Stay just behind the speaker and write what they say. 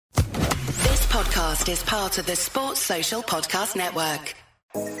podcast is part of the Sports Social Podcast Network.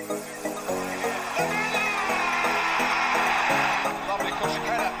 Lovely cushion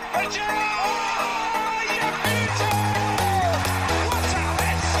header. Richard! Oh, you beauty! What a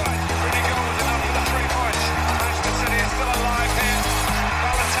headshot! Really goal was enough for the 3 points. Manchester City is still alive here.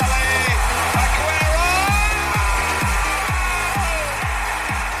 Balotelli, Aguero!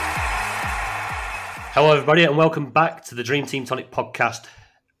 Hello everybody and welcome back to the Dream Team Tonic podcast,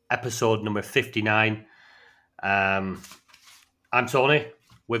 episode number 59. I'm Tony.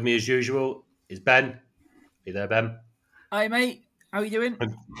 With me as usual is Ben. Are you there, Ben? Hi mate, how are you doing?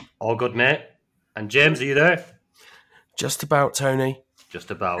 All good, mate. And James, are you there? Just about, Tony. Just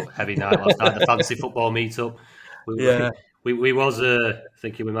about. Heavy night last night, the fantasy football meet-up. We was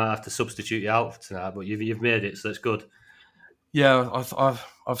thinking we might have to substitute you out for tonight, but you've made it, so that's good. Yeah,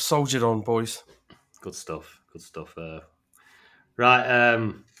 I've soldiered on, boys. Good stuff.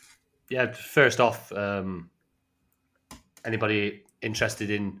 Right. First off, anybody interested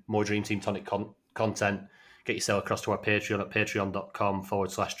in more Dream Team Tonic content, get yourself across to our Patreon at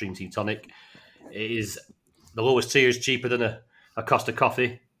patreon.com/Dream Team Tonic. It is the lowest tier is cheaper than a Costa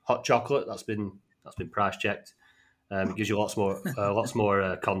coffee, hot chocolate. That's been price checked. It gives you lots more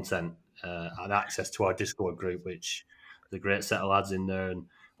content and access to our Discord group, which is a great set of lads in there and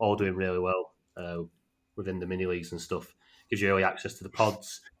all doing really well within the mini leagues and stuff. Gives you early access to the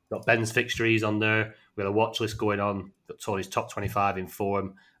pods. Got Ben's fixtures on there. We've got a watch list going on. Got Tony's top 25 in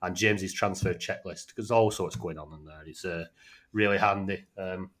form and James's transfer checklist. There's all sorts going on in there. It's really handy.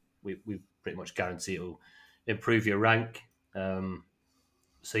 We pretty much guarantee it will improve your rank.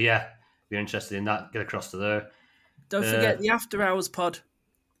 So yeah, if you're interested in that, get across to there. Don't forget the After Hours pod.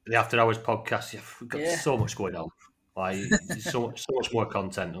 The After Hours podcast. Yeah, we've got so much going on. Like so much more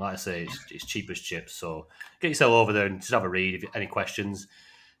content. Like I say, it's cheap as chips. So get yourself over there and just have a read. If you have any questions,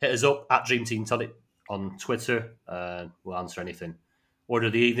 hit us up at Dream Team Tonic on Twitter. We'll answer anything. Order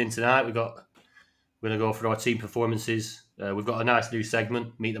of the evening tonight. We're going to go for our team performances. We've got a nice new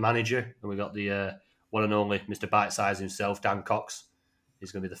segment, Meet the Manager, and we've got the one and only Mr. Bite Size himself, Dan Cox.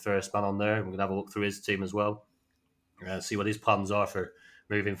 He's going to be the first man on there. We're going to have a look through his team as well. See what his plans are for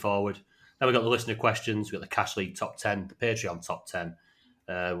moving forward. Then we've got the listener questions. We've got the Cash League top 10, the Patreon top 10.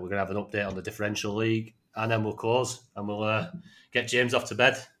 We're going to have an update on the Differential League. And then we'll close and we'll get James off to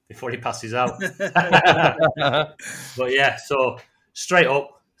bed before he passes out. But yeah, so straight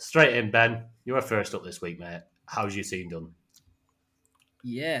in, Ben. You were first up this week, mate. How's your team done?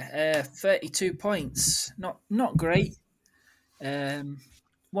 Yeah, 32 points. Not great.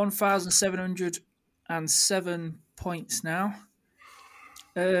 1,707 points now.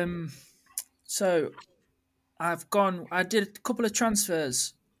 So I did a couple of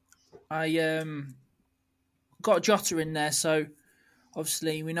transfers. I got Jota in there, so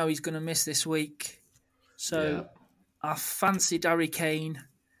obviously we know he's going to miss this week. So I fancied Harry Kane.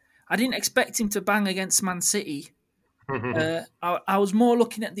 I didn't expect him to bang against Man City. I was more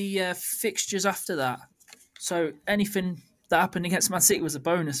looking at the fixtures after that. So anything that happened against Man City was a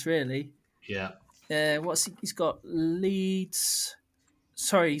bonus, really. Yeah. He's got Leeds.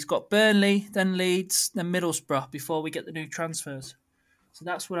 Sorry, he's got Burnley, then Leeds, then Middlesbrough before we get the new transfers. So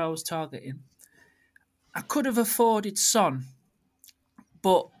that's what I was targeting. I could have afforded Son,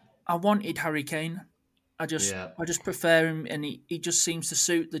 but I wanted Harry Kane. I just prefer him, and he just seems to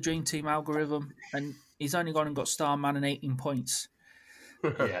suit the Dream Team algorithm. And he's only gone and got star man and 18 points.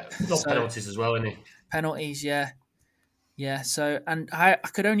 Yeah, got penalties as well, isn't he? Penalties, yeah. So and I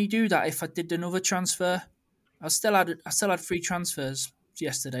could only do that if I did another transfer. I still had 3 transfers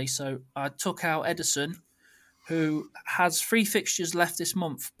yesterday, so I took out Edison, who has 3 fixtures left this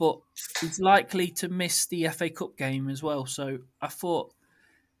month, but he's likely to miss the FA Cup game as well. So I thought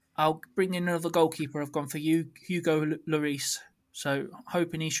I'll bring in another goalkeeper. I've gone for Hugo Lloris, so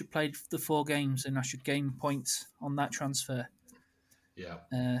hoping he should play the 4 games and I should gain points on that transfer. Yeah,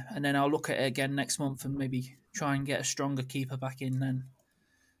 and then I'll look at it again next month and maybe try and get a stronger keeper back in then.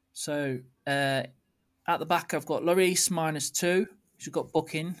 So at the back, I've got Lloris -2. She's got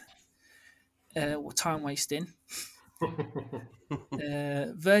booking. Time wasting.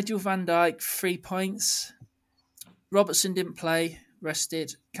 Virgil van Dijk, 3 points. Robertson didn't play,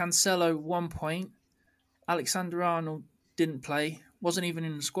 rested. Cancelo, 1 point. Alexander-Arnold didn't play, wasn't even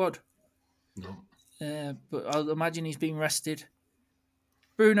in the squad. No. But I'll imagine he's been rested.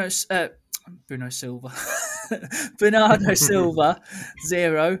 Bruno Silva. Bernardo Silva,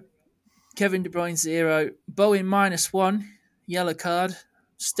 0. Kevin De Bruyne, 0. Bowen, -1. Yellow card.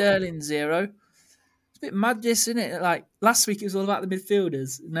 Sterling, 0. It's a bit mad, this, isn't it? Like last week, it was all about the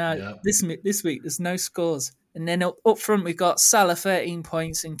midfielders. Now, this week, there's no scores. And then up front, we've got Salah, 13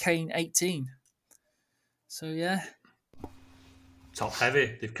 points, and Kane, 18. So yeah, Top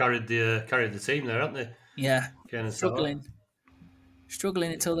heavy. They've carried the team there, haven't they? yeah, Kane and Salah.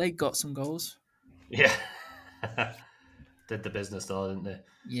 struggling until they got some goals. Yeah. Did the business though, didn't they?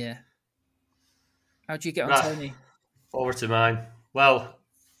 Yeah. How'd you get on, Right, Tony? over to mine. Well,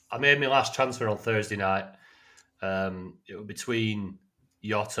 I made my last transfer on Thursday night. It was between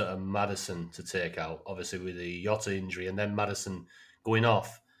Jota and Maddison to take out, obviously with the Jota injury and then Maddison going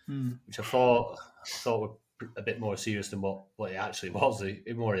off, which I thought were a bit more serious than what it actually was. A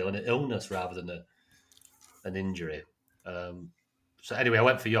more an illness rather than an injury. So anyway, I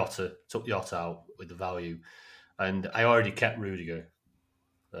went for Jota, took Jota out with the value, and I already kept Rudiger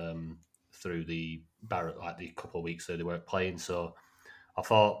through the couple of weeks that they weren't playing. So I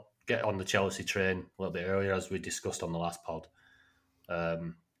thought get on the Chelsea train a little bit earlier, as we discussed on the last pod.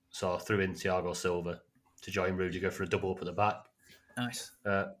 So I threw in Thiago Silva to join Rudiger for a double up at the back. Nice.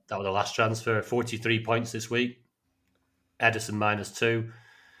 That was the last transfer. 43 points this week. Edison -2.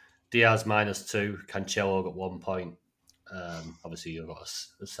 Diaz -2. Cancelo got 1 point. Obviously, you've got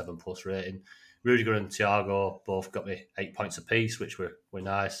a 7+ rating. Rudiger and Thiago both got me 8 points apiece, which were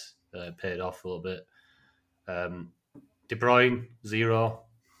nice. Paid off a little bit. De Bruyne 0.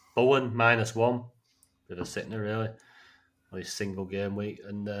 Bowen -1. Bit of a sickener, really. On his single game week.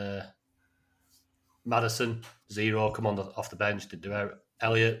 And Maddison 0. Come on off the bench. Didn't do it.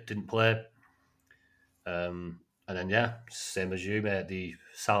 Elliott didn't play. And then, same as you, mate. The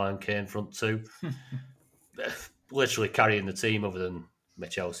Salah and Kane front two. Literally carrying the team other than my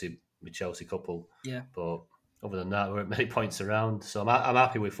Chelsea couple. Yeah. But other than that, there weren't many points around. So I'm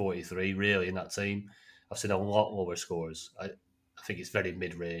happy with 43, really, in that team. I've seen a lot lower scores. I think it's very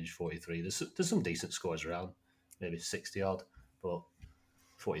mid-range, 43. There's some decent scores around, maybe 60 odd, but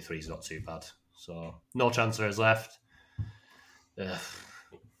 43 is not too bad. So no transfers left. We'll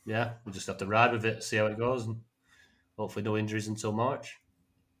just have to ride with it, see how it goes, and hopefully no injuries until March.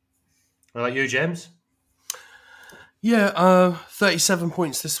 What about you, James? Yeah, 37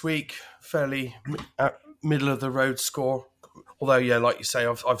 points this week. Fairly middle of the road score. Although, yeah, like you say,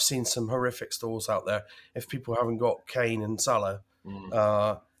 I've seen some horrific scores out there. If people haven't got Kane and Salah,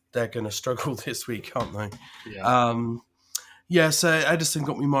 they're going to struggle this week, aren't they? Yeah. So Edison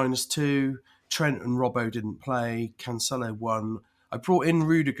got me -2. Trent and Robbo didn't play. Cancelo won. I brought in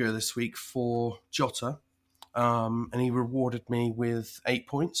Rudiger this week for Jota, and he rewarded me with 8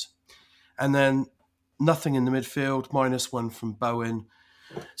 points. And then nothing in the midfield, -1 from Bowen.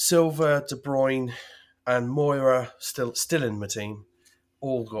 Silva, De Bruyne, and Moira still in my team.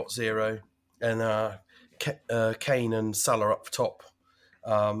 All got 0. And Kane and Salah up top,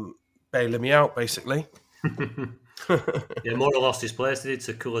 bailing me out, basically. Yeah, Moira lost his place, did he,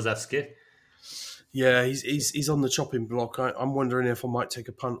 to Kulusevski? Yeah, he's on the chopping block. I'm wondering if I might take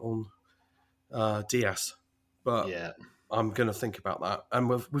a punt on Diaz. But yeah, I'm going to think about that. And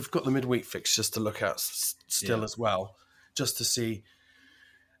we've got the midweek fixtures to look at still as well, just to see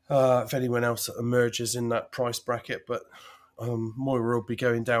if anyone else emerges in that price bracket. But Moira will be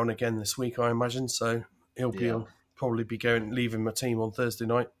going down again this week, I imagine. So he'll probably be leaving my team on Thursday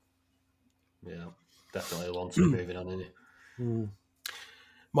night. Yeah, definitely the one to be moving on, isn't he?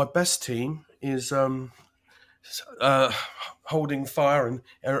 My best team is holding fire and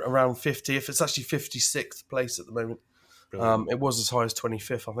around 50. If it's actually 56th place at the moment. It was as high as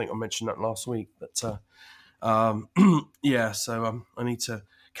 25th. I think I mentioned that last week. But so I need to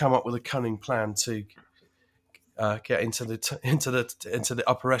come up with a cunning plan to get into the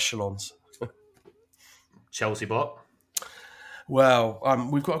upper echelons. Chelsea bot. Well,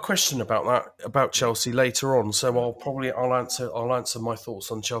 we've got a question about Chelsea later on, so I'll answer my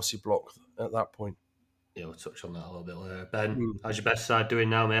thoughts on Chelsea block at that point. Yeah, we'll touch on that a little bit later. Ben, how's your best side doing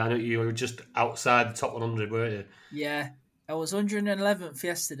now, mate? I know you were just outside the top 100, weren't you? Yeah, I was 111th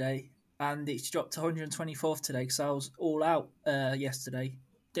yesterday, and it's dropped to 124th today because I was all out yesterday.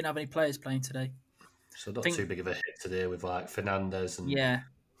 Didn't have any players playing today. So not too big of a hit today with like Fernandes and I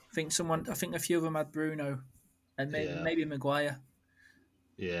think a few of them had Bruno and maybe Maguire.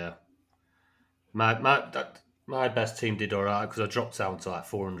 Yeah, my best team did all right because I dropped down to like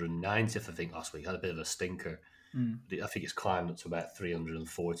 490th, I think, last week. I had a bit of a stinker. I think it's climbed up to about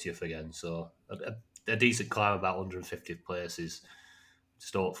 340th again. So a decent climb, about 150th places.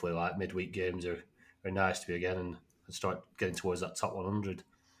 Just hopefully, like midweek games are nice to be again and start getting towards that top 100.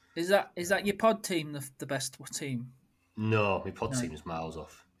 Is that your pod team the best team? No, my pod team is miles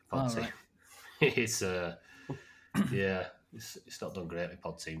off. Pod team. Right. It's not done great with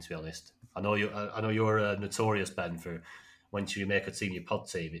pod team, to be honest. I know you're notorious, Ben, for once you make a team your pod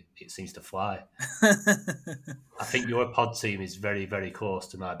team, it seems to fly. I think your pod team is very, very close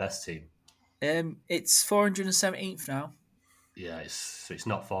to my best team. It's 417th now. Yeah, it's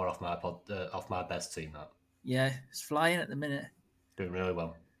not far off off my best team. That Yeah, it's flying at the minute. doing really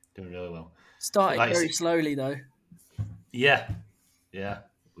well. Started Like, very slowly though. yeah.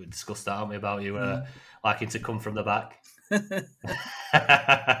 We discussed that, haven't we, about you liking to come from the back. Ben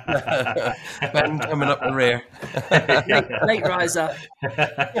coming up the rear. Late riser.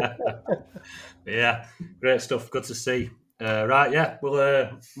 Yeah, great stuff. Good to see. Right, yeah, we'll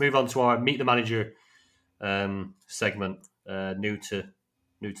move on to our Meet the Manager segment. New to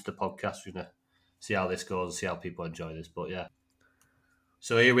the podcast. We're gonna see how this goes, see how people enjoy this. But yeah,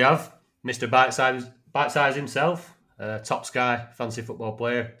 so here we have Mr. Bite-size himself, top Sky fantasy football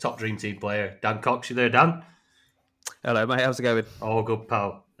player, top Dream Team player, Dan Cox. You there, Dan? Hello, mate. How's it going? All good,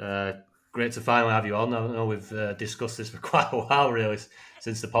 pal. Great to finally have you on. I know we've discussed this for quite a while, really,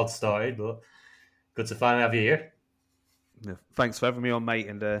 since the pod started, but good to finally have you here. Yeah, thanks for having me on, mate.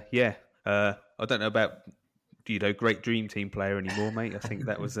 And I don't know about great Dream Team player anymore, mate. I think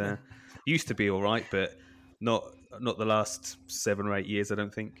that was used to be all right, but not the last 7 or 8 years. I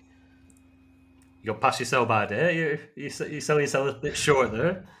don't think. You got past yourself by a day. You're selling yourself a bit short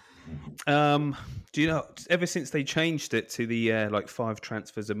there. Do you know? Ever since they changed it to the 5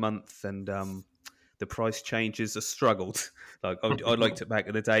 transfers a month and the price changes, I struggled. Like I liked it back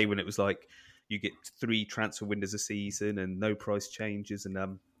in the day when it was like you get 3 transfer windows a season and no price changes. And I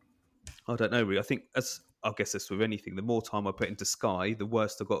don't know, really. I guess that's with anything. The more time I put into Sky, the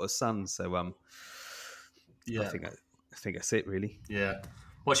worse I got as Sun. So yeah, I think that's it, really. Yeah.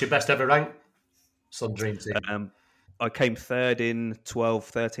 What's your best ever rank? Sun Dream Team. I came 3rd in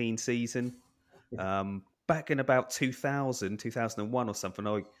 12-13 season. Back in about 2001 or something,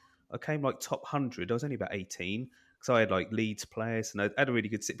 I came like top 100. I was only about 18 because I had like Leeds players and I had a really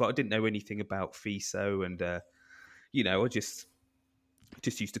good sit, but I didn't know anything about FISO and I just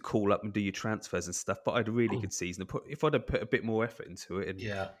used to call up and do your transfers and stuff. But I had a really good season. If I'd have put a bit more effort into it, and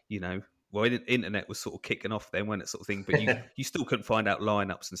the internet was sort of kicking off then, when it sort of thing. But you still couldn't find out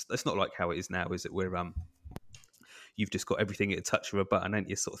lineups, and it's not like how it is now, is it? Where you've just got everything at a touch of a button, ain't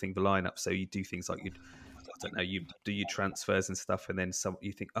you? Sort of thing, the lineup. So you do things like you do your transfers and stuff, and then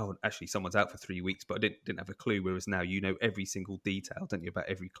you think, oh, actually, someone's out for 3 weeks, but I didn't have a clue. Whereas now, you know every single detail, don't you, about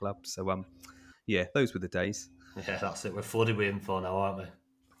every club? So those were the days. Yeah, that's it. We're flooded with info now, aren't we?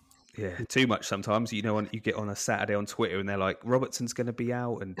 Yeah, too much sometimes. You get on a Saturday on Twitter and they're like, Robertson's going to be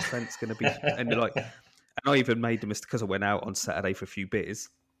out and Trent's going to be, and they're like, and I even made the mistake because I went out on Saturday for a few beers.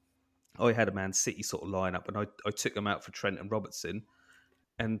 I had a Man City sort of lineup, and I took them out for Trent and Robertson,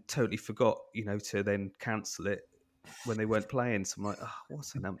 and totally forgot, to then cancel it when they weren't playing. So I'm like, oh,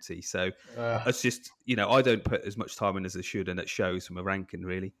 what's an empty? So it's just, I don't put as much time in as I should, and it shows from a ranking,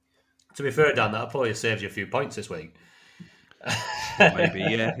 really. To be fair, Dan, that probably saved you a few points this week. Maybe,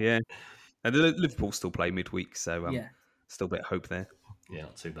 yeah. And Liverpool still play midweek, so still a bit of hope there. Yeah,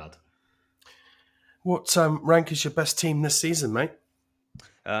 not too bad. What rank is your best team this season, mate?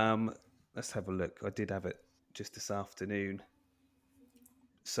 Let's have a look. I did have it just this afternoon.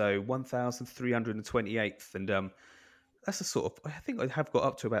 So 1,328th, and that's a sort of, I think I have got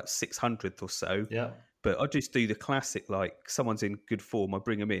up to about 600th or so. Yeah. But I just do the classic, like someone's in good form, I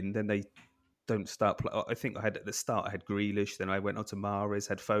bring them in, then they don't start play. I think I had at the start, I had Grealish, then I went on to Mahrez,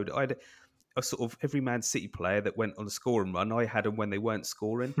 had Foden. I had a sort of every Man City player that went on the scoring run. I had them when they weren't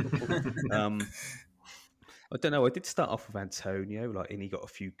scoring. I don't know. I did start off with Antonio, and he got a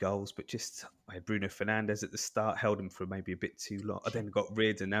few goals, but I had Bruno Fernandes at the start, held him for maybe a bit too long. I then got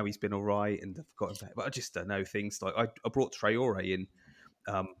rid, and now he's been all right, and I've got him back. But I just don't know things. Like I brought Traore in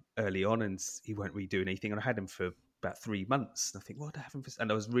early on, and he weren't really doing anything, and I had him for about 3 months. And I think, what did I have him for? And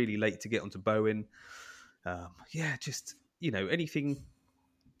I was really late to get onto Bowen. Anything.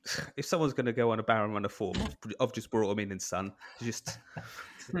 If someone's going to go on a barren run of form, I've just brought him in Son. I just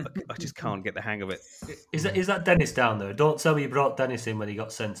can't get the hang of it. Is that Dennis down there? Don't tell me you brought Dennis in when he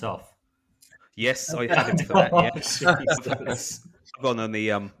got sent off. Yes, I had him for that. Yeah. I've gone on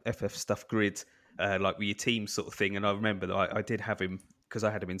the FF stuff grid, like with your team sort of thing, and I remember that I did have him because I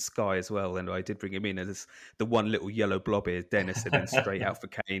had him in Sky as well, and I did bring him in as the one little yellow blob here, Dennis, and then straight out for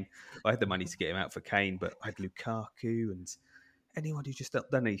Kane. I had the money to get him out for Kane, but I had Lukaku and anyone who just not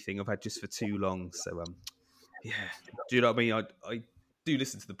done anything I've had just for too long. So do you know what I mean? I do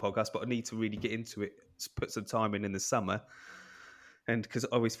listen to the podcast, but I need to really get into it, put some time in the summer. And because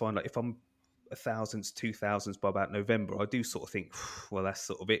I always find, like, if I'm 1,000s, 2,000s by about November, I do sort of think, well, that's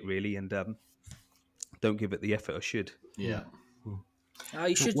sort of it really, and don't give it the effort I should. Yeah.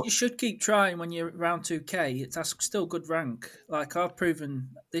 You should keep trying when you're around 2K. That's still good rank. Like I've proven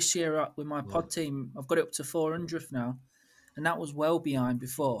this year with my pod team, I've got it up to 400th now. and that was well behind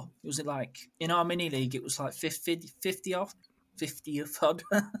before. It was like in our mini league, it was like 50 off, 50th odd.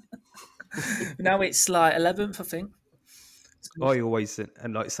 Now it's like 11th, I think. I always,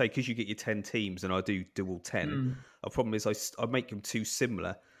 and like say, because you get your 10 teams and I do all 10, the problem is I make them too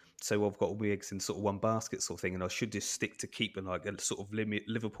similar. So I've got all my eggs in sort of one basket sort of thing, and I should just stick to keeping like a sort of limit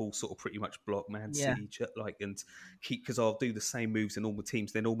Liverpool sort of pretty much block Man Yeah. City, like, and keep, because I'll do the same moves in all my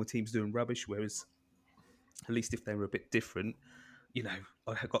teams, then all my teams doing rubbish. Whereas at least if they were a bit different,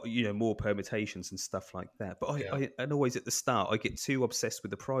 I have got, more permutations and stuff like that. But and always at the start, I get too obsessed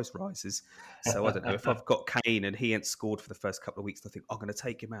with the price rises. So I don't know, if I've got Kane and he ain't scored for the first couple of weeks, I think I'm going to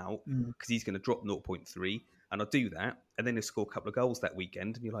take him out because he's going to drop 0.3. And I'll do that. And then he'll score a couple of goals that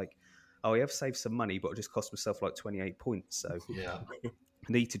weekend. And you're like, oh, I have saved some money, but I just cost myself like 28 points. So Yeah. I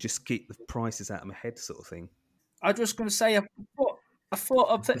need to just keep the prices out of my head sort of thing. I was just going to say, I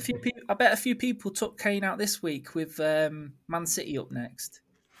bet a few people took Kane out this week with Man City up next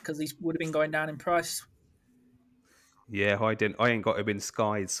because he would have been going down in price. Yeah, I ain't got him in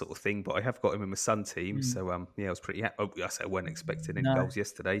Skies sort of thing, but I have got him in my Sun team. So I was pretty happy. I wasn't expecting any goals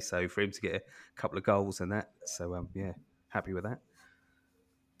yesterday, so for him to get a couple of goals and that, so happy with that.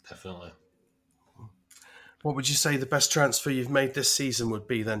 Definitely. What would you say the best transfer you've made this season would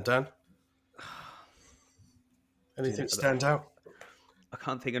be then, Dan? Anything stand out? I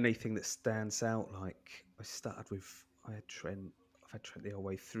can't think of anything that stands out. Like I had Trent. I've had Trent the whole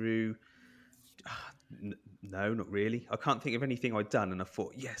way through. No, not really. I can't think of anything I'd done, and I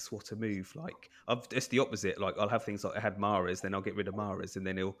thought, yes, what a move! Like it's the opposite. Like I'll have things like I had Mahrez, then I'll get rid of Mahrez, and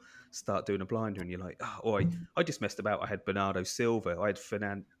then he'll start doing a blinder, and you're like, I just messed about. I had Bernardo Silva, I had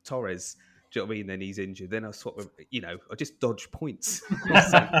Fernand Torres. Do you know what I mean? Then he's injured. Then I swap. I just dodge points.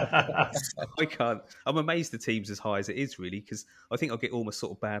 So, I can't. I'm amazed the team's as high as it is, really, because I think I'll get all my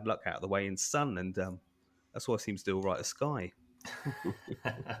sort of bad luck out of the way in Sun, and that's why I seem to do all right at Sky.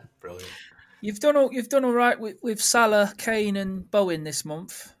 Brilliant. You've done all right with Salah, Kane, and Bowen this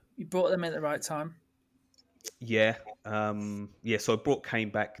month. You brought them in at the right time. Yeah. So I brought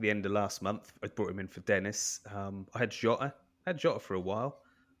Kane back at the end of last month. I brought him in for Dennis. I had Jota. For a while.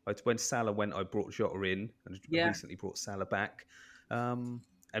 When Salah went, I brought Jota in, and I recently brought Salah back, and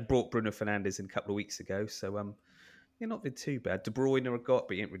brought Bruno Fernandes in a couple of weeks ago. So not been too bad. De Bruyne I got,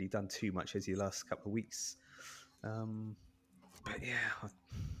 but he ain't really done too much as the last couple of weeks. But yeah,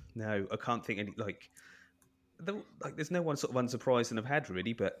 no, I can't think any there's no one sort of unsurprising I've had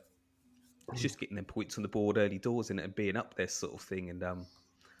really, but it's just getting them points on the board early doors in it and being up there sort of thing. And I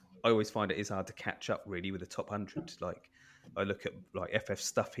always find it is hard to catch up really with the top 100. Like I look at like FF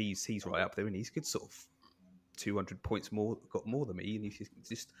stuff, he's right up there, and he's good sort of 200 points more, got more than me, and he's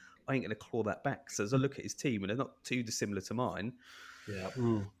just I ain't going to claw that back. So as I look at his team, and they're not too dissimilar to mine. Yeah.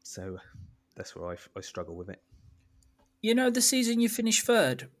 So that's where I struggle with it. The season you finished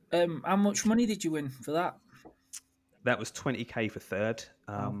third. How much money did you win for that? That was 20k for third.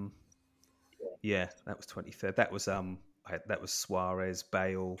 Yeah, that was 23rd. That was that was Suarez,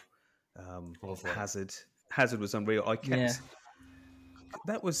 Bale, Hazard. Hazard was unreal. I kept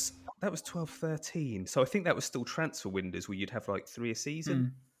that was 12-13. So I think that was still transfer windows where you'd have like 3 a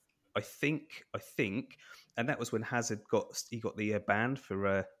season. I think, and that was when Hazard got the ban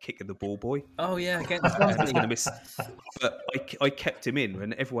for kicking the ball boy. Oh yeah, against and he's going to miss. But I kept him in,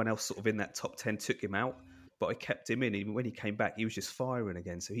 and everyone else sort of in that top 10 took him out. But I kept him in. Even when he came back, he was just firing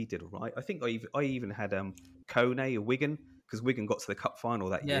again, so he did all right. I think I even had Kone or Wigan, because Wigan got to the cup final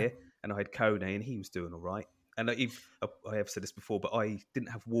that year, and I had Kone, and he was doing all right. And I have said this before, but I didn't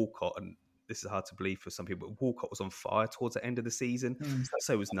have Walcott, and this is hard to believe for some people, but Walcott was on fire towards the end of the season.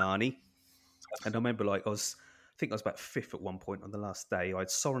 So was Nani. And I remember I think I was about 5th at one point on the last day. I had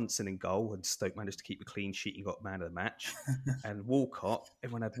Sorensen in goal, and Stoke managed to keep a clean sheet and got man of the match. And Walcott,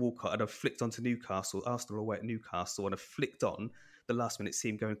 everyone had Walcott, and I flicked onto Newcastle, Arsenal away at Newcastle, and I flicked on the last minute, see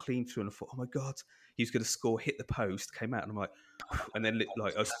him going clean through, and I thought, oh my God, he was going to score, hit the post, came out, and I'm like, and then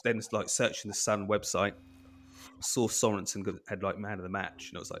I was then searching the Sun website, saw Sorensen had man of the match,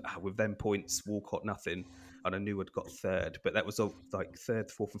 and I was like, with them points, Walcott nothing, and I knew I'd got third, but that was like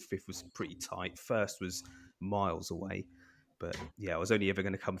 3rd, 4th, and 5th was pretty tight. First was miles away, but yeah, I was only ever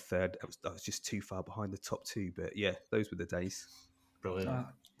going to come third. I was just too far behind the top 2, but yeah, those were the days.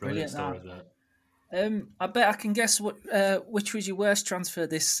 Brilliant story. I bet I can guess which was your worst transfer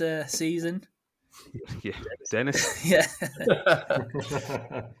this season. Yeah, Dennis. Yeah.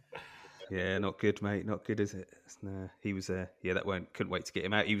 Yeah, not good, mate. Not good, is it? No, he was couldn't wait to get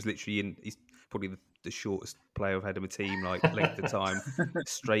him out. He was literally he's probably the shortest player I've had in my team, like length of time,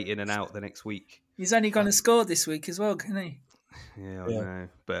 straight in and out the next week. He's only going to score this week as well, can he? Yeah, I Yeah. know.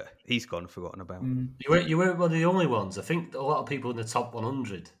 But he's gone and forgotten about. You weren't one of the only ones. I think a lot of people in the top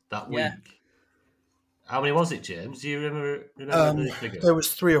 100 that Yeah. week. How many was it, James? Do you remember the figure? There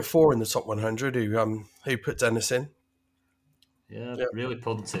was 3 or 4 in the top 100 who put Dennis in. Yeah, Yeah. really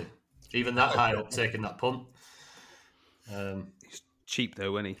punted. Even that high up taking that punt. He's cheap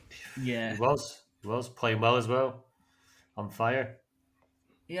though, wasn't he? Yeah. He was playing well as well. On fire.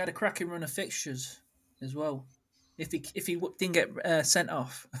 He had a cracking run of fixtures as well. If he didn't get sent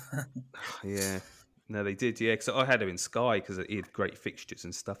off. Yeah. No, they did. Yeah, because I had him in Sky because he had great fixtures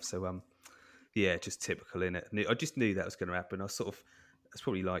and stuff. So yeah, just typical in it. I just knew that was going to happen. It's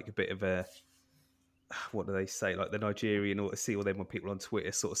probably like a bit of a, what do they say? Like the Nigerian, or see all them when people on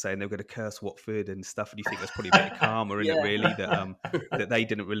Twitter sort of saying they're going to curse Watford and stuff. And you think that's probably a bit of karma in it, Yeah. really, that that they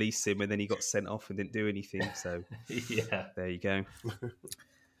didn't release him and then he got sent off and didn't do anything. So Yeah. there you go.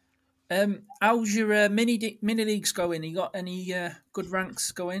 How's your mini leagues going? You got any good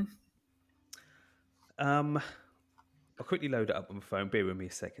ranks going? I'll quickly load it up on my phone. Bear with me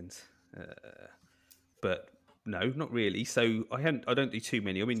a second. But no, not really. So I don't do too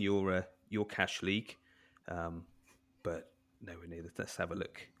many. I'm in your cash league, but nowhere near. Let's have a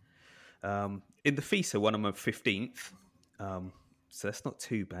look. In the FISA one, I'm on 15th. So that's not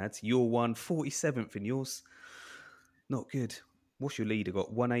too bad. Your one, 47th in yours. Not good. What's your leader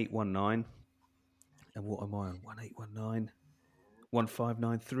got? 1819. And what am I on? 1819.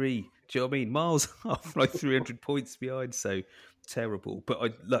 1593. Do you know what I mean? Miles off, like 300 points behind. So terrible. But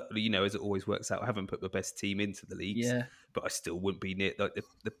luckily, as it always works out, I haven't put the best team into the leagues. Yeah. But I still wouldn't be near like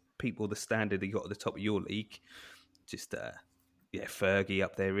the people, the standard that you got at the top of your league. Just Fergie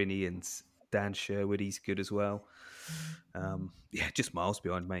up there, Innie, and Dan Sherwood, he's good as well. Just miles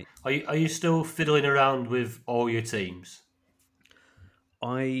behind, mate. Are you still fiddling around with all your teams?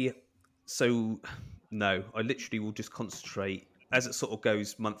 No, I literally will just concentrate as it sort of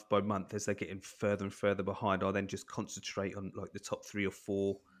goes month by month as they're getting further and further behind. I'll then just concentrate on like the top 3 or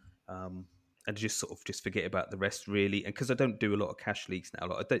 4, and just sort of just forget about the rest really. And because I don't do a lot of cash leagues now,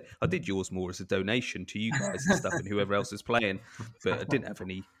 like I did yours more as a donation to you guys and stuff and whoever else is playing, but I didn't have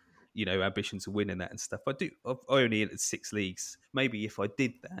any, ambition to win in that and stuff. I only entered 6 leagues. Maybe if I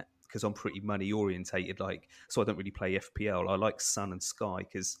did that, because I'm pretty money orientated, so I don't really play FPL. I like Sun and Sky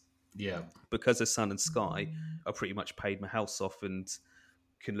because of Sun and Sky, I pretty much paid my house off and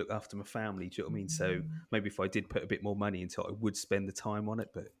can look after my family. Do you know what I mean? So maybe if I did put a bit more money into it, I would spend the time on it.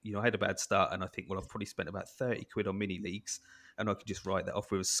 But, I had a bad start and I think, I've probably spent about 30 quid on mini leagues and I could just write that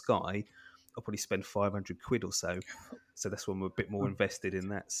off with a Sky. I'll probably spend 500 quid or so. So that's when I'm a bit more invested in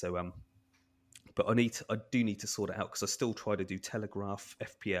that. So, but I do need to sort it out because I still try to do Telegraph,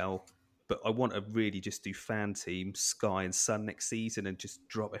 FPL, but I want to really just do fan team, Sky and Sun next season and just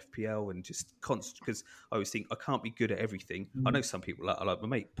drop FPL and just constant, because I always think I can't be good at everything. I know some people like my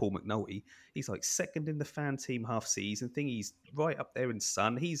mate Paul McNulty. He's like second in the fan team half season thing. He's right up there in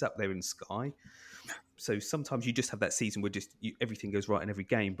Sun. He's up there in Sky. So sometimes you just have that season where everything goes right in every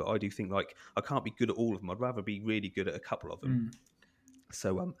game. But I do think I can't be good at all of them. I'd rather be really good at a couple of them.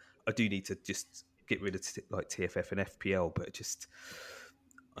 So I do need to just get rid of TFF and FPL, but just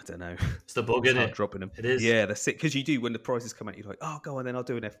I don't know. It's the bug, isn't it? Dropping them. It is. Yeah, that's it. Because you do when the prices come out, you're like, oh, go on, then I'll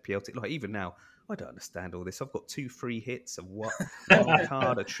do an FPL. Even now, I don't understand all this. I've got 2 free hits, a one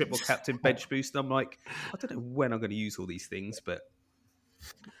card, a triple captain bench boost. And I'm like, I don't know when I'm going to use all these things, but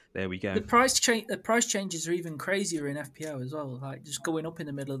there we go. The price changes are even crazier in FPL as well. Like just going up in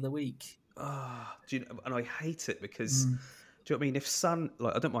the middle of the week. And I hate it because. Do you know what I mean? If Sun,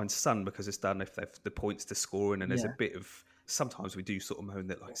 I don't mind Sun because it's done if they've the points to scoring and there's a bit of. Sometimes we do sort of moan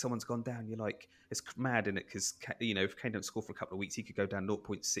that someone's gone down. You're like, it's mad in it because if Kane don't score for a couple of weeks, he could go down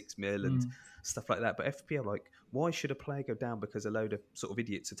 0.6 mil and stuff like that. But FPL, why should a player go down because a load of sort of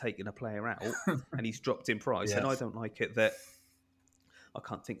idiots are taking a player out and he's dropped in price? And I don't like it that I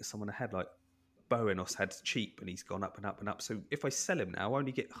can't think of someone I had Bowenos had cheap and he's gone up and up and up. So if I sell him now, I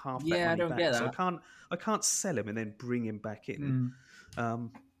only get half that money I don't back. get that. So I can't sell him and then bring him back in.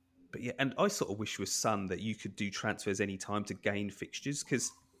 But yeah, and I sort of wish with Sun that you could do transfers any time to gain fixtures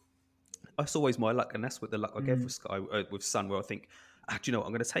because that's always my luck, and that's what the luck I gave with Sky with Sun, where I think, do you know what?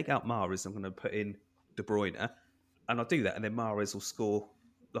 I'm going to take out Mahrez, I'm going to put in De Bruyne, and I'll do that, and then Mahrez will score.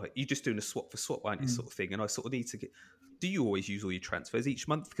 You're just doing a swap for swap, aren't you, sort of thing? And I sort of need to get. Do you always use all your transfers each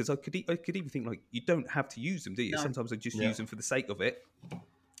month? Because I could even think you don't have to use them, do you? No. Sometimes I just use them for the sake of it.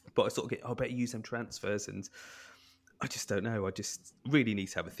 But I sort of I better use them transfers, and I just don't know. I just really need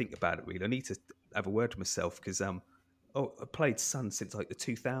to have a think about it. Really, I need to have a word to myself because I played Sun since like the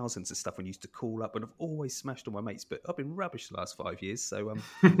 2000s and stuff, and used to call up, and I've always smashed all my mates. But I've been rubbish the last 5 years, so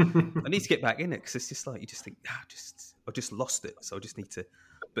I need to get back in it because it's just like you just think, I just lost it, so I just need to.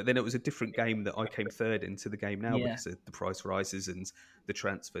 But then it was a different game that I came third into the game now because of the price rises and the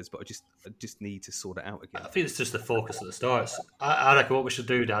transfers. But I just need to sort it out again. I think it's just the focus at the start. I reckon what we should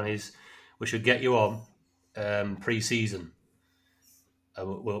do, Dan, is we should get you on pre-season.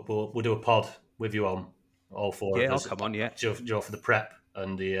 We'll do a pod with you on, all four of us. I'll come on, Joe, for the prep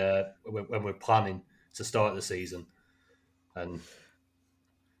and the when we're planning to start the season. And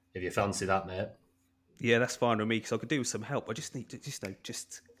if you fancy that, mate. Yeah, that's fine with me because I could do with some help. I just need to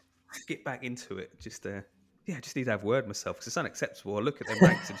just get back into it. I just need to have a word myself because it's unacceptable. I look at them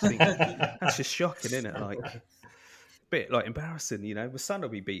ranks and just think that's just shocking, isn't it? Like a bit like embarrassing, you know. My son will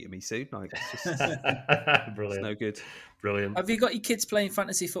be beating me soon. Like it's just Brilliant. It's no good. Brilliant. Have you got your kids playing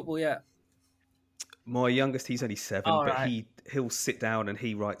fantasy football yet? My youngest, he's only 7, Oh, but right. he'll sit down and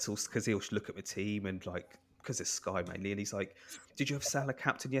he writes all because he'll look at the team and like. Because it's Sky mainly, and he's like, "Did you have Salah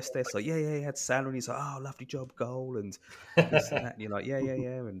captain yesterday?" It's like, "Yeah, he had Salah," and he's like, "Oh, lovely job, goal," and this and that, and you're like, "Yeah,"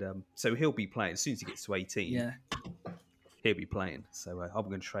 and so he'll be playing as soon as he gets to 18. Yeah. He'll be playing. So I'm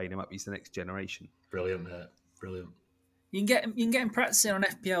going to train him up. He's the next generation. Brilliant, mate. Brilliant. You can get him practicing on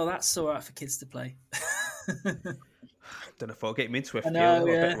FPL. That's all right for kids to play. Don't know if I'll get him into FPL. know, I'm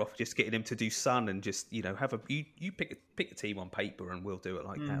yeah. better off just getting him to do Sun and just have you pick a team on paper and we'll do it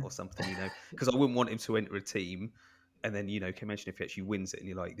like that or something. Because I wouldn't want him to enter a team. And then, can imagine if he actually wins it and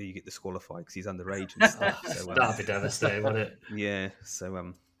you're like, you get disqualified because he's underage and stuff. So, That'd be devastating, wouldn't it? yeah. So, I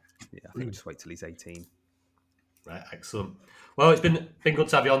think we'll just wait till he's 18. Right, excellent. Well, it's been good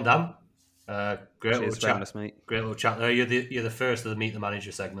to have you on, Dan. Great Cheers little for having chat, us, mate. Great little chat there. You're the first of the Meet the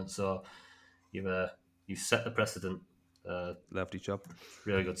Manager segment, so you've set the precedent. Lovely job.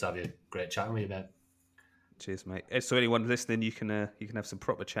 Really good to have you. Great chatting with you, mate. Cheers, mate. So anyone listening, you can have some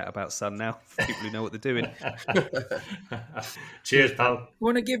proper chat about Sun now for people who know what they're doing. Cheers, pal.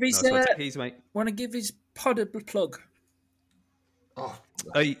 Want to give his Keys, mate. pod a plug? Oh,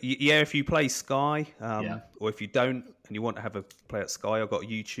 If you play Sky, Yeah. or if you don't and you want to have a play at Sky, I've got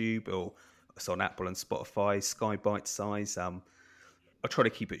YouTube or it's on Apple and Spotify, Sky Bite Size. I try to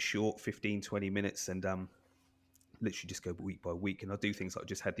keep it short, 15, 20 minutes, and literally just go week by week. And I do things like I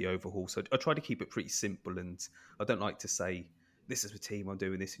just had the overhaul. So I try to keep it pretty simple, and I don't like to say, this is the team, I'm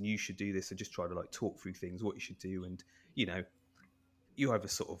doing this, and you should do this. I just try to like talk through things, what you should do. And, you either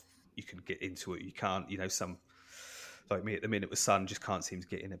sort of, you can get into it, you can't, some... Like me at the minute with Sun, just can't seem to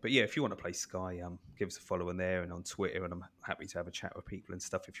get in it. But yeah, if you want to play Sky, give us a follow on there and on Twitter, and I'm happy to have a chat with people and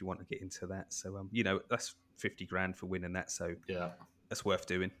stuff if you want to get into that. So that's 50 grand for winning that, so yeah, that's worth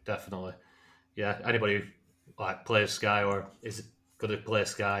doing. definitely. Yeah, anybody who plays Sky or is going to play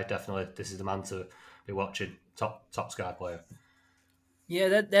Sky, definitely this is the man to be watching. Top Sky player.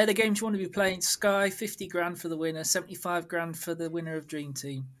 Yeah, they're the games you want to be playing. Sky, 50 grand for the winner, 75 grand for the winner of Dream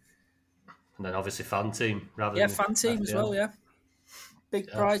Team. And then obviously fan team Fan team as well, yeah. Big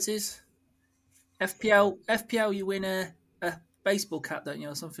prizes. FPL, you win a baseball cap, don't you,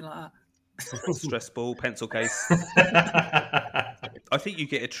 or something like that? Stress ball, pencil case. I think you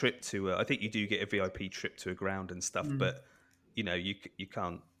get a trip to. I think you do get a VIP trip to a ground and stuff, but you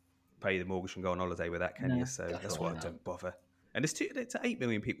can't pay the mortgage and go on holiday with that, can you? So that's why I don't bother. And it's 8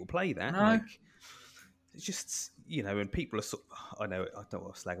 million people play that. No. Like, it's just, and people are I know, I don't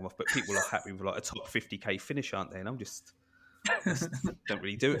want to slag them off, but people are happy with like a top 50k finish, aren't they? And I'm just don't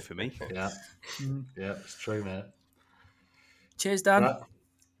really do it for me. Yeah, yeah, it's true, mate. Cheers, Dan. Right.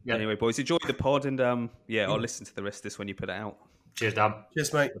 Yeah. Anyway, boys, enjoy the pod, and I'll listen to the rest of this when you put it out. Cheers, Dan.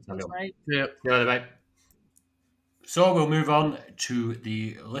 Cheers, mate. Mate. Yeah. Yeah, mate. So we'll move on to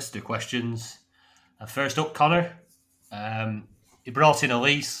the list of questions. First up, Connor. He brought in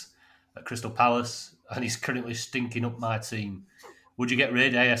Elise at Crystal Palace, and he's currently stinking up my team. Would you get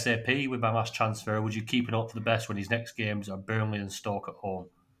rid ASAP with my mass transfer, or would you keep it up for the best when his next games are Burnley and Stoke at home?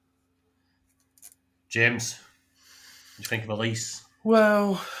 James, what do you think of Elise?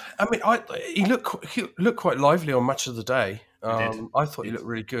 Well, I mean, he looked quite lively on Match of the Day. did. I thought he looked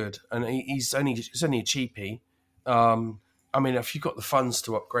really good, and he's only a cheapie. I mean, if you've got the funds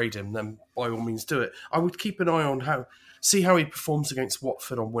to upgrade him, then by all means do it. I would keep an eye on see how he performs against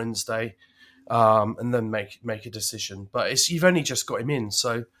Watford on Wednesday, and then make a decision. But you've only just got him in,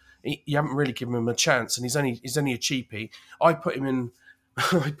 so you haven't really given him a chance, and he's only a cheapie. I put him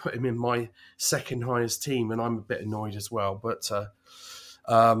in my second highest team, and I'm a bit annoyed as well. But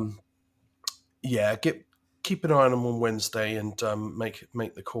keep an eye on him on Wednesday and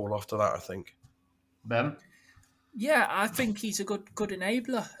make the call after that, I think. Ben? Yeah, I think he's a good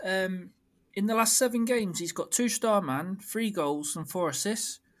enabler. in the last 7 games, he's got 2-star man, 3 goals and 4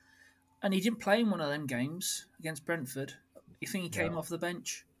 assists, and he didn't play in one of them games against Brentford. You think he came off the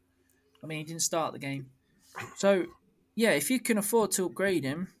bench? I mean, he didn't start the game. So, yeah, if you can afford to upgrade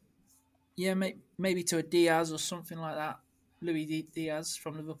him, yeah, maybe to a Diaz or something like that, Luis Diaz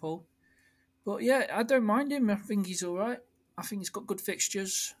from Liverpool. But yeah, I don't mind him. I think he's all right. I think he's got good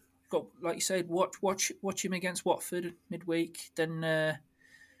fixtures. Got, like you said, watch him against Watford midweek. Then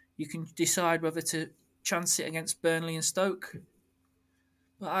you can decide whether to chance it against Burnley and Stoke.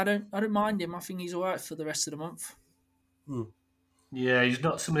 But I don't mind him. I think he's all right for the rest of the month. Yeah, he's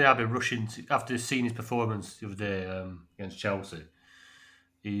not somebody I've been rushing to, after seeing his performance the other day against Chelsea.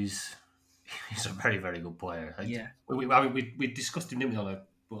 He's a very, very good player. Yeah. We discussed him, didn't we, on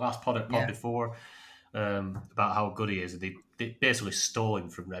the last pod before about how good he is. They basically stole him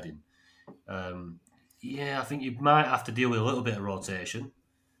from Reading. I think you might have to deal with a little bit of rotation,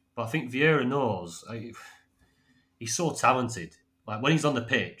 but I think Vieira knows he's so talented. Like when he's on the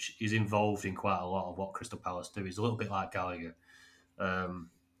pitch, he's involved in quite a lot of what Crystal Palace do. He's a little bit like Gallagher. They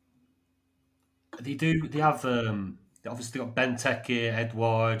have obviously got Benteke,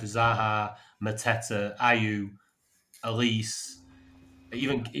 Edouard, Zaha, Mateta, Ayew, Elise.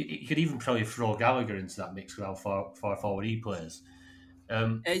 You could even probably throw Gallagher into that mix with how far forward he plays.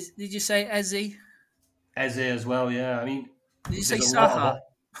 Did you say Eze? Eze as well, yeah. I mean, Did you say there's Saha?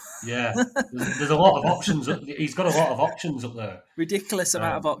 there's a lot of options. He's got a lot of options up there. Ridiculous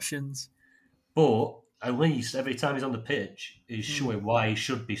amount of options. But at least every time he's on the pitch, he's showing why he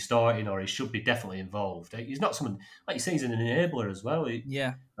should be starting or he should be definitely involved. He's not someone, like you say, he's an enabler as well. And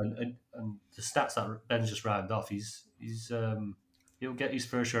the stats that Ben's just rounded off, he'll get his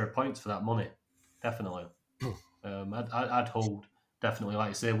fair share of points for that money, definitely. I'd hold, definitely, like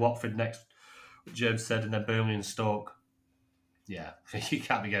you say, Watford next, James said, and then Burnley and Stoke. Yeah, you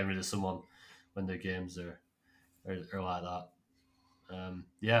can't be getting rid of someone when their games are like that.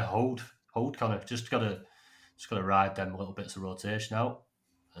 Hold, Connor. Just gotta ride them little bits of rotation out.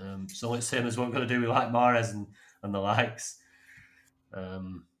 So it's same as what we're gonna do with like Mahrez and the likes.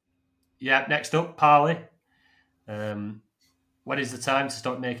 Next up, Parley. When is the time to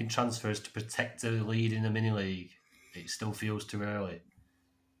start making transfers to protect the lead in the mini league? It still feels too early.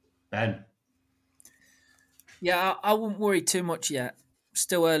 Ben. Yeah, I wouldn't worry too much yet.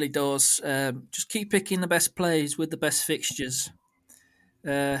 Still early doors. Just keep picking the best players with the best fixtures.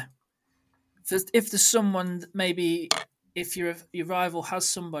 If there's someone, maybe if your rival has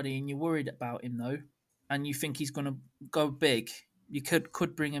somebody and you're worried about him though, and you think he's going to go big, you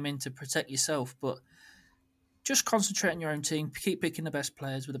could bring him in to protect yourself. But just concentrate on your own team. Keep picking the best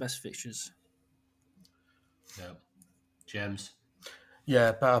players with the best fixtures. Yeah, James.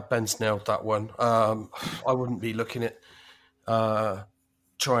 Yeah, Ben's nailed that one. I wouldn't be looking at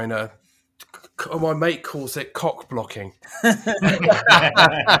trying to. My mate calls it cock blocking.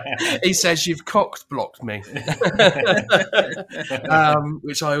 He says you've cocked blocked me,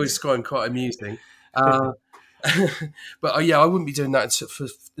 which I always find quite amusing. But I wouldn't be doing that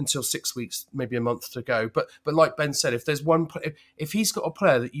until 6 weeks, maybe a month to go. But like Ben said, if there's one, if he's got a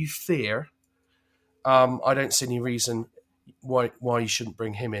player that you fear, I don't see any reason why you shouldn't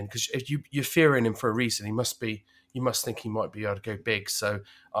bring him in, because if you're fearing him for a reason, you must think he might be able to go big. So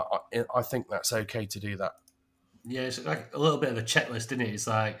I think that's okay to do that. Yeah, it's like a little bit of a checklist, isn't it? It's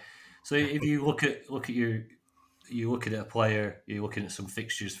like, so if you look at you're looking at a player, you're looking at some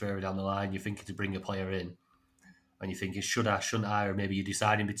fixtures further down the line, you're thinking to bring a player in, and you're thinking, should I, shouldn't I? Or maybe you're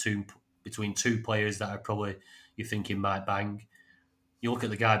deciding between two players that are probably you're thinking might bang. You look at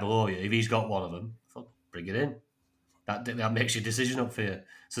the guy below you, if he's got one of them, bring it in. That makes your decision up for you.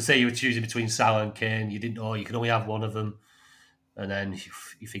 So say you were choosing between Salah and Kane, you didn't know you could only have one of them, and then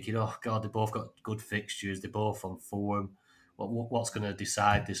you're thinking, oh God, they both got good fixtures, they're both on form. What's going to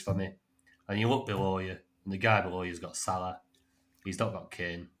decide this for me? And you look below you, and the guy below you's got Salah. He's not got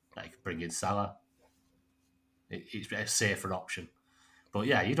Kane. Like, bring in Salah. It's a safer option. But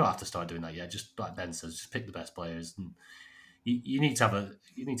yeah, you don't have to start doing that yet. Just like Ben says, just pick the best players. And you need to have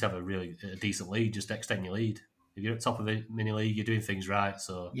a really decent lead. Just extend your lead. If you're at top of the mini league, you're doing things right.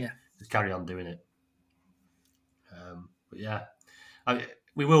 So just carry on doing it. But yeah,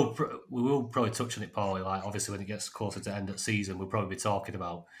 we will probably touch on it, Paulie. Like obviously, when it gets closer to the end of the season, we'll probably be talking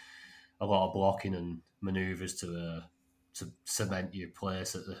about a lot of blocking and manoeuvres to cement your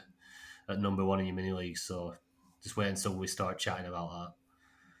place at number one in your mini league. So just wait until we start chatting about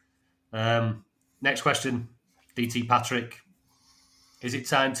that. Next question, DT Patrick. Is it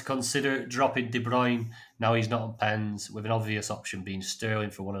time to consider dropping De Bruyne now he's not on pens, with an obvious option being Sterling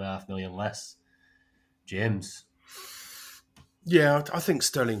for $1.5 million less? James. Yeah, I think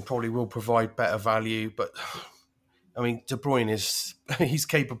Sterling probably will provide better value, but I mean, De Bruyne he's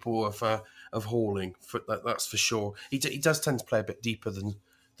capable of hauling. That's for sure. He does tend to play a bit deeper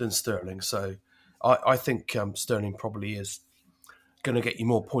than Sterling, so I think Sterling probably is going to get you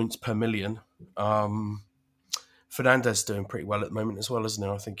more points per million. Fernandez doing pretty well at the moment as well, isn't he?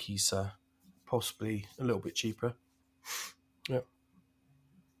 I think he's possibly a little bit cheaper. Yeah.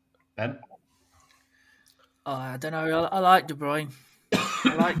 Ben? I don't know. I like De Bruyne.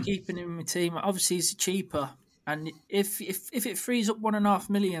 I like keeping him in my team. Obviously, he's cheaper, and if it frees up 1.5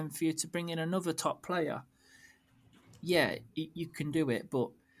 million for you to bring in another top player, yeah, you can do it. But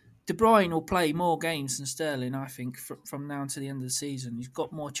De Bruyne will play more games than Sterling, I think, from now to the end of the season. He's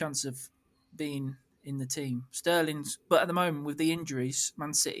got more chance of being in the team. But at the moment with the injuries,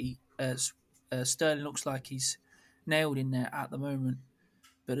 Man City, Sterling looks like he's nailed in there at the moment.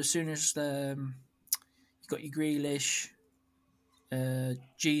 But as soon as you've got your Grealish,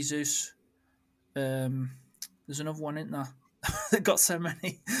 Jesus, there's another one, isn't there? that got so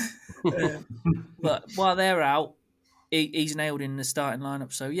many. But while they're out, he's nailed in the starting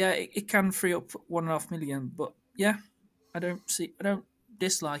lineup. So yeah, it can free up 1.5 million. But yeah, I don't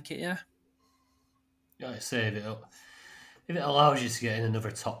dislike it. Yeah. Yeah, I say if it allows you to get in another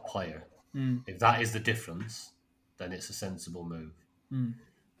top player, if that is the difference, then it's a sensible move.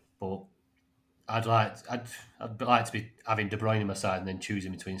 But I'd like to be having De Bruyne on my side and then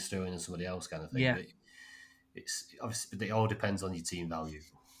choosing between Sterling and somebody else kind of thing. Yeah. But it's obviously it all depends on your team value.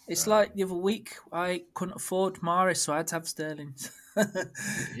 It's like the other week, I couldn't afford Mahrez, so I had to have Sterling.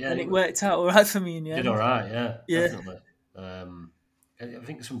 Yeah, and it worked out all right for me in the end. Did all right, yeah. Yeah. Definitely. I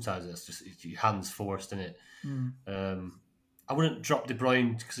think sometimes it's your hands forced, isn't it? I wouldn't drop De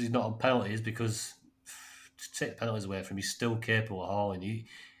Bruyne because he's not on penalties, because to take the penalties away from him, he's still capable of hauling.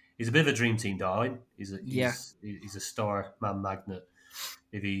 He's a bit of a dream team darling. He's a star man magnet.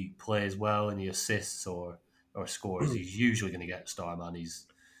 If he plays well and he assists or scores, he's usually going to get star man. He's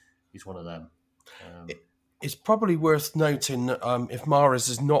one of them. It's probably worth noting that if Mahrez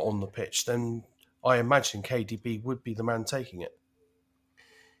is not on the pitch, then I imagine KDB would be the man taking it.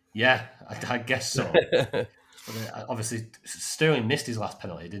 Yeah, I guess so. Obviously, Sterling missed his last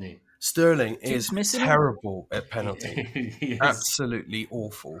penalty, didn't he? Sterling is terrible at penalty. He is. Absolutely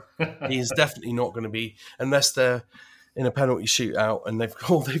awful. He is definitely not going to be, unless they're in a penalty shootout and they've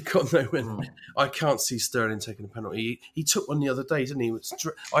got no win. I can't see Sterling taking a penalty. He took one the other day, didn't he?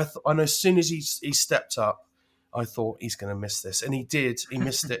 I know as soon as he stepped up, I thought he's going to miss this, and he did. He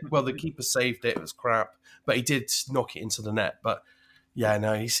missed it. Well, the keeper saved it. It was crap, but he did knock it into the net. But yeah,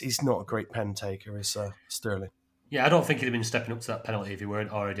 no, he's not a great pen taker, is Sterling. Yeah, I don't think he'd have been stepping up to that penalty if he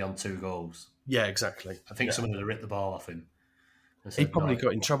weren't already on 2 goals. Yeah, exactly. I think someone would have ripped the ball off him. He probably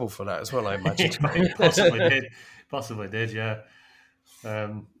got in trouble for that as well, I imagine. Possibly did, yeah.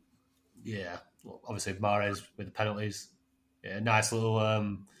 Yeah, obviously Mahrez with the penalties. Yeah, nice little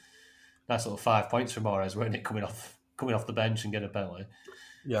 5 points for Mahrez, weren't it? Coming off the bench and getting a penalty.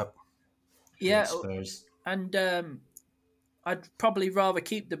 Yeah. Yeah, Spurs. and I'd probably rather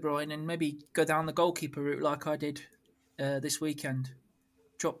keep De Bruyne and maybe go down the goalkeeper route like I did this weekend.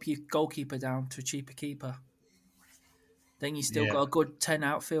 Drop your goalkeeper down to a cheaper keeper. Then you still got a good 10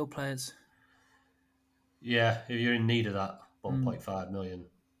 outfield players. Yeah, if you're in need of that 1.5 million,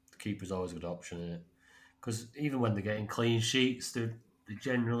 the keeper's always a good option, isn't it? Because even when they're getting clean sheets, they're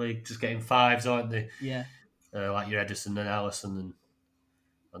generally just getting 5s, aren't they? Yeah. Like your Edison and Allison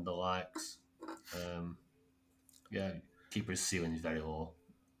and the likes. Yeah, keeper's ceiling is very low.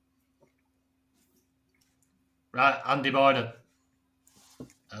 Right, Andy Boyner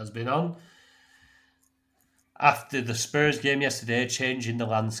has been on. After the Spurs game yesterday, changing the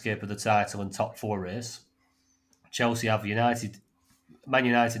landscape of the title and top 4 race, Chelsea have Man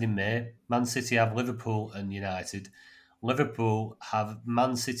United in May. Man City have Liverpool and United. Liverpool have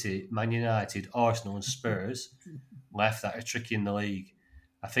Man City, Man United, Arsenal and Spurs left that are tricky in the league.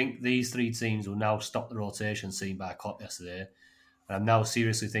 I think these 3 teams will now stop the rotation seen by Klopp yesterday. And I'm now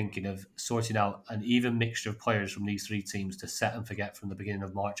seriously thinking of sorting out an even mixture of players from these 3 teams to set and forget from the beginning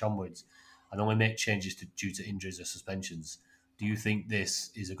of March onwards, and only make changes due to injuries or suspensions. Do you think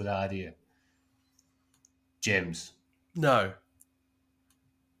this is a good idea? James? No.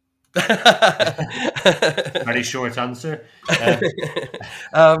 Very short answer.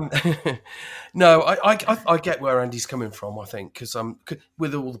 No, I get where Andy's coming from, I think, because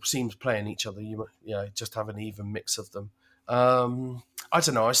with all the teams playing each other, you just have an even mix of them. I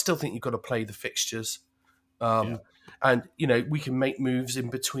don't know. I still think you've got to play the fixtures. And, we can make moves in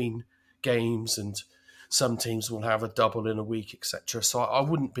between games, and some teams will have a double in a week, etc. So I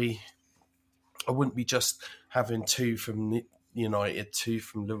wouldn't be just having 2 from United, 2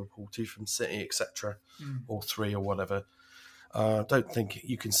 from Liverpool, 2 from City, etc., or 3 or whatever. I don't think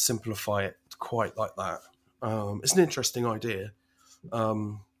you can simplify it quite like that. It's an interesting idea.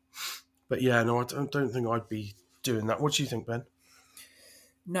 But yeah, no, I don't think I'd be doing that. What do you think, Ben?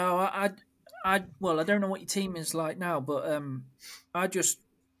 No, well, I don't know what your team is like now, but I just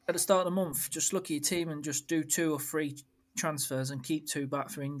at the start of the month just look at your team and just do 2 or 3 transfers and keep 2 back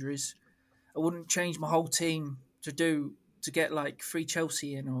for injuries. I wouldn't change my whole team to get like 3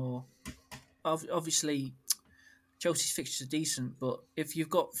 Chelsea in, or obviously Chelsea's fixtures are decent, but if you've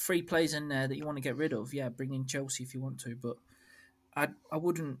got 3 players in there that you want to get rid of, yeah, bring in Chelsea if you want to. But I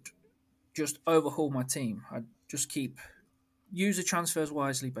wouldn't just overhaul my team. I'd just use the transfers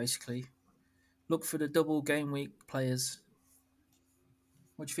wisely, basically. Look for the double game week players.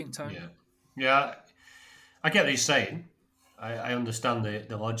 What do you think, Tony? Yeah. I get what he's saying. I understand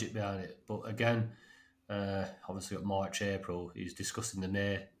the logic behind it, but again, obviously at March, April, he's discussing the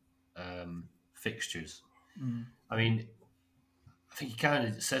May fixtures. I mean, I think he kind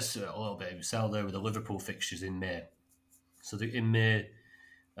of says a little bit himself there with the Liverpool fixtures in May. So in May,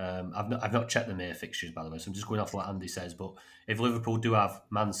 I've not checked the May fixtures, by the way, so I'm just going off what Andy says. But if Liverpool do have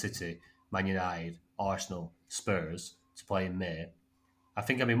Man City, Man United, Arsenal, Spurs to play in May, I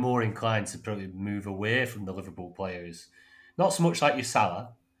think I'd be more inclined to probably move away from the Liverpool players. Not so much like your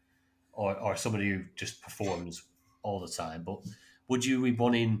Salah or somebody who just performs all the time, but would you be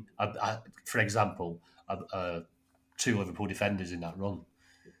wanting, for example, 2 Liverpool defenders in that run?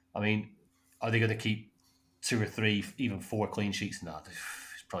 I mean, are they going to keep 2 or 3, even 4 clean sheets in that?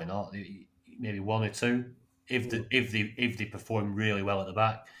 It's probably not. Maybe 1 or 2 if they perform really well at the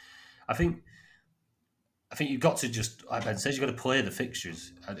back. I think you've got to just, like Ben says, you've got to play the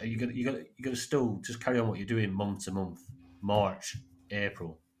fixtures. You got to still just carry on what you're doing month to month, March,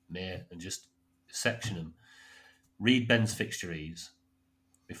 April, May, and just section them. Read Ben's fixtures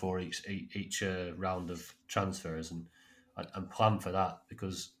before each round of transfers and plan for that,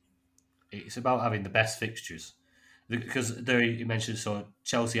 because it's about having the best fixtures. Because there you mentioned, so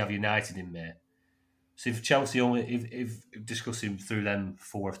Chelsea have United in May. So if Chelsea if discussing through them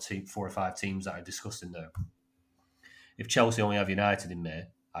 4 or 5 teams that are discussing there, if Chelsea only have United in May,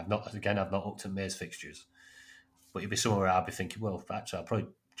 I've not looked at May's fixtures, but it'd be somewhere I'd be thinking, well, actually, I'll probably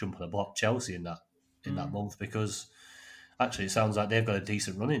jump on a block Chelsea in that month, because actually it sounds like they've got a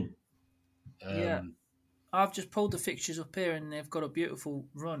decent run in. Yeah, I've just pulled the fixtures up here, and they've got a beautiful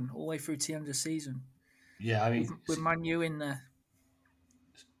run all the way through to the end of the season. Yeah, I mean, with Man U in there.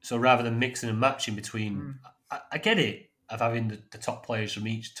 So rather than mixing and matching between, I get it of having the top players from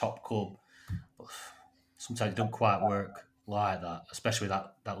each top club, but sometimes it doesn't quite work like that, especially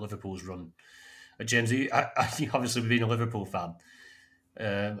that Liverpool's run. James, you obviously being a Liverpool fan,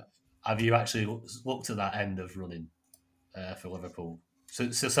 have you actually looked at that end of running for Liverpool? So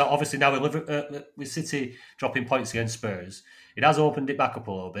obviously now with City dropping points against Spurs, it has opened it back up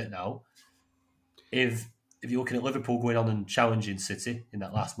a little bit now. If you're looking at Liverpool going on and challenging City in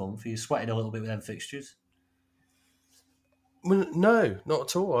that last month, are you sweating a little bit with them fixtures? Well, no, not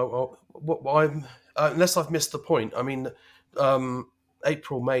at all. I'm unless I've missed the point. I mean,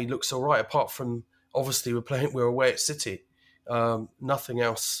 April, May looks all right. Apart from obviously we're away at City. Nothing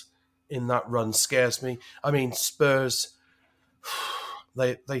else in that run scares me. I mean, Spurs,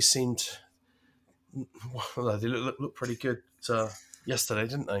 they seemed, well, they look pretty good yesterday,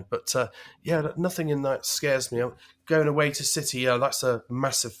 didn't they? But yeah, nothing in that scares me. Going away to City, yeah, that's a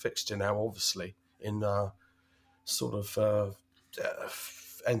massive fixture now, obviously, in sort of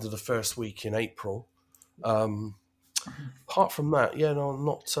end of the first week in April. Apart from that, yeah,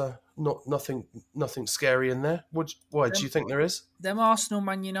 no, nothing scary in there. Why do you think there is? Them Arsenal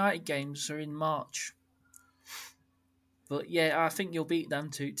Man United games are in March, but yeah, I think you'll beat them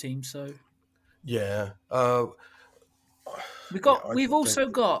 2 teams. So yeah, we've also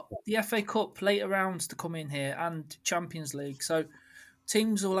got the FA Cup later rounds to come in here and Champions League, so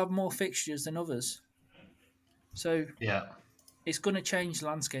teams will have more fixtures than others. So yeah, it's going to change the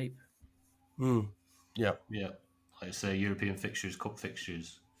landscape. Yeah. Like I say, European fixtures, cup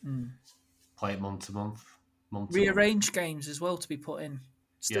fixtures, play it month to month. Rearrange games as well to be put in.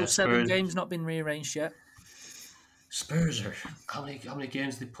 Still 7 games not been rearranged yet. Spurs are how many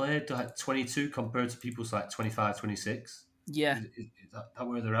games they played? Like 22 compared to people's like 25, 26. Yeah, is that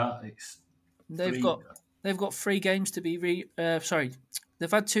where they're at? They've got 3 games to be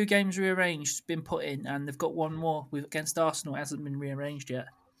they've had 2 games rearranged, been put in, and they've got 1 more against Arsenal. It hasn't been rearranged yet.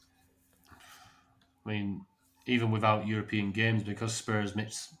 I mean, even without European games, because Spurs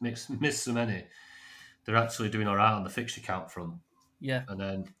miss so many, they're actually doing all right on the fixture count front. Yeah. And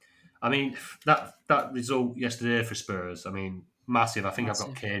then I mean, that result yesterday for Spurs, I mean, massive. I think I've got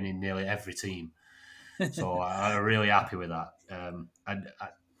Massive. Kane in nearly every team, so I'm really happy with that.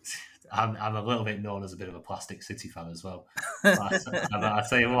 I'm a little bit known as a bit of a Plastic City fan as well. But I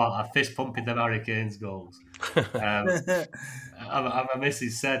tell you what, I fist pumping them Harry Kane's goals. My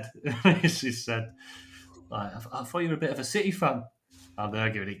missus said, like, I thought you were a bit of a City fan. And they're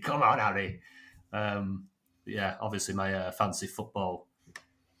giving it, come on, Harry. Yeah, obviously my fancy football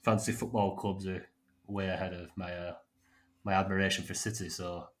clubs are way ahead of my admiration for City.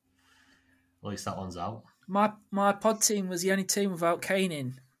 So at least that one's out. My pod team was the only team without Kane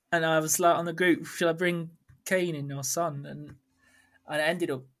in, and I was like on the group, should I bring Kane in or Son? And I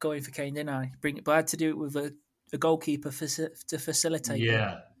ended up going for Kane, didn't I? But I had to do it with a goalkeeper to facilitate.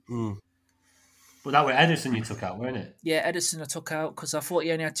 Yeah. Mm. But that was Edison you took out, weren't it? Yeah, Edison I took out because I thought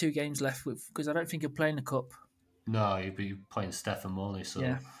he only had 2 games left because I don't think he'll play in the cup. No, you'd be playing Stefan Morley, so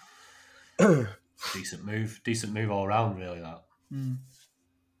Yeah. decent move all round, really. That. Mm.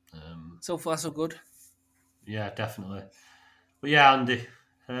 So far, so good. Yeah, definitely. But yeah, Andy,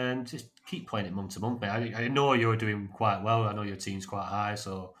 just keep playing it month to month, mate. I know you're doing quite well. I know your team's quite high,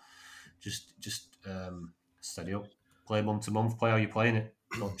 so just steady up. Play month to month. Play how you're playing it.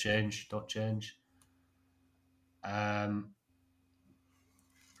 Don't change.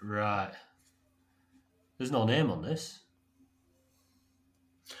 Right. There's no name on this.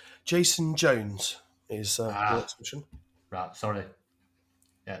 Jason Jones is the next question. Right, sorry.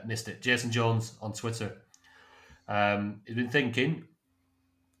 Yeah, missed it. Jason Jones on Twitter. He's been thinking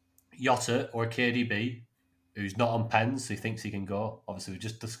Yotta or KDB, who's not on pens, so he thinks he can go. Obviously, we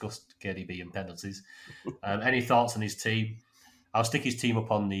just discussed KDB and penalties. Any thoughts on his team? I'll stick his team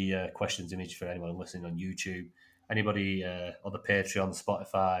up on the questions image for anyone listening on YouTube. Anybody on the Patreon,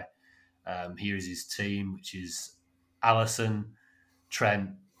 Spotify, here is his team, which is Alisson,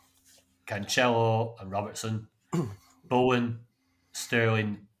 Trent, Cancelo and Robertson, Bowen,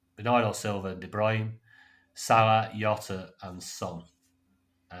 Sterling, Bernardo Silva and De Bruyne, Salah, Jota and Son.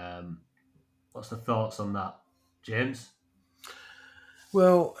 What's the thoughts on that, James?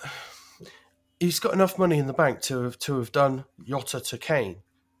 Well, he's got enough money in the bank to have done Jota to Kane,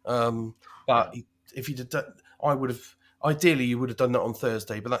 but if he'd have done, I would have. Ideally, you would have done that on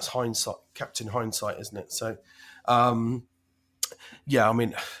Thursday, but that's hindsight, captain hindsight, isn't it? So, yeah, I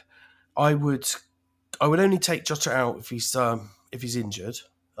mean, I would only take Jota out if he's injured.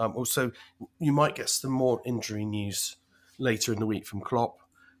 Also, you might get some more injury news later in the week from Klopp,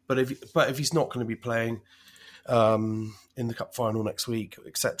 but if he's not going to be playing in the cup final next week,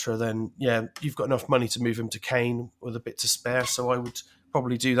 etc., then yeah, you've got enough money to move him to Kane with a bit to spare. So I would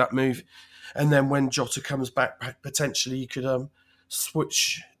probably do that move. And then when Jota comes back, potentially you could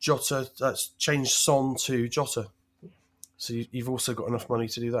switch Jota, change Son to Jota. So you've also got enough money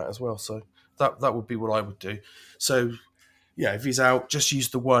to do that as well. So that would be what I would do. So yeah, if he's out, just use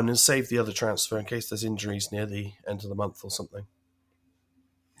the one and save the other transfer in case there's injuries near the end of the month or something.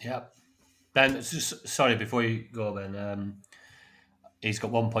 Yeah. Ben, sorry, before you go, Ben, he's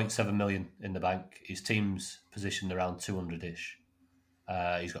got 1.7 million in the bank. His team's positioned around 200-ish.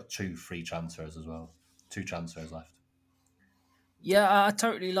 He's got 2 free transfers as well. 2 transfers left. Yeah, I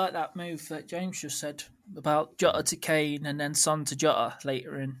totally like that move that James just said about Jota to Kane and then Son to Jota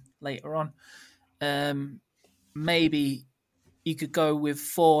later on. Maybe you could go with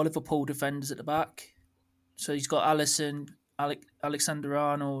 4 Liverpool defenders at the back. So he's got Alisson,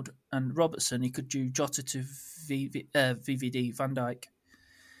 Alexander-Arnold and Robertson. He could do Jota to VVD, Van Dijk.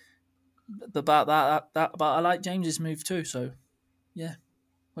 But I like James's move too. So yeah,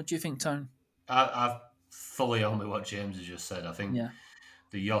 what do you think, Tone? I've fully on with what James has just said. I think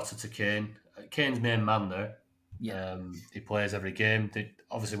the Jota to Kane. Kane's main man there. Yeah. He plays every game. They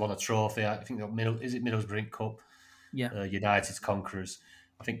obviously won a trophy. I think is it Middlesbrough Cup? Yeah. United's Conquerors.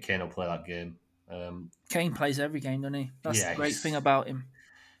 I think Kane will play that game. Kane plays every game, doesn't he? That's the great thing about him.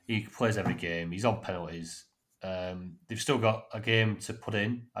 He plays every game. He's on penalties. They've still got a game to put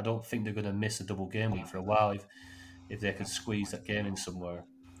in. I don't think they're going to miss a double game week for a while if they can squeeze that game in somewhere.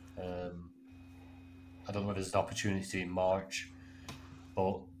 I don't know if there's an opportunity in March,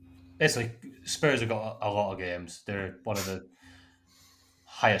 but basically Spurs have got a lot of games. They're one of the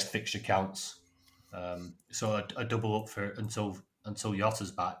highest fixture counts, so a double up for until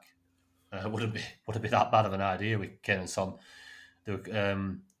Yotta's back wouldn't be that bad of an idea with Kane and Son.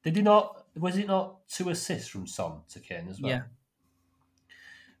 Did he not? Was it not 2 assists from Son to Kane as well?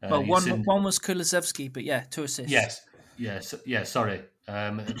 Yeah. Well, one was Kulusevski, but yeah, 2 assists. Yes. Sorry.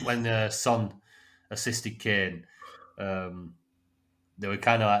 When Son assisted Kane, they were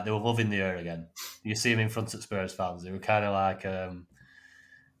kind of like they were loving the air again. You see him in front of Spurs fans. They were kind of like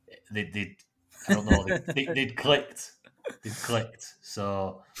they I don't know, they'd clicked. They'd clicked.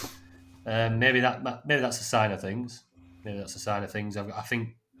 So maybe that's a sign of things. I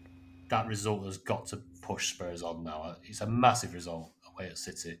think that result has got to push Spurs on now. It's a massive result away at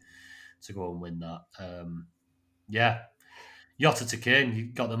City to go and win that. Yeah, Jota to Kane, you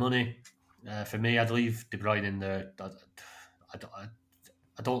got the money. For me, I'd leave De Bruyne in there. I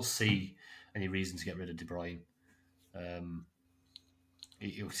don't see any reason to get rid of De Bruyne.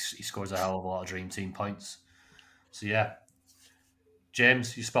 He scores a hell of a lot of dream team points. So yeah,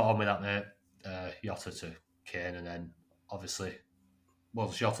 James, you spot on with that, mate. Jota to Kane, and then obviously,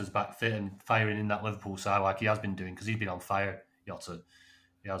 once Jota's back fit and firing in that Liverpool side like he has been doing, because he's been on fire, Jota.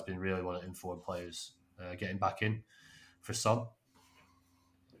 He has been really one of the informed players getting back in for Son.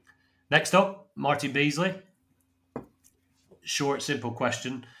 Next up, Martin Beasley. Short, simple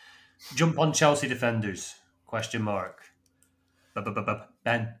question. Jump on Chelsea defenders? Question mark.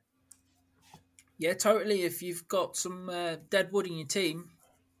 Ben. Yeah, totally. If you've got some dead wood in your team,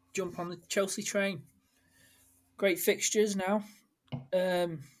 jump on the Chelsea train. Great fixtures now.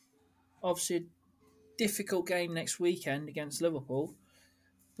 Obviously, a difficult game next weekend against Liverpool.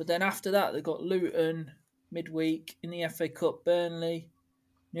 But then after that, they've got Luton midweek in the FA Cup, Burnley,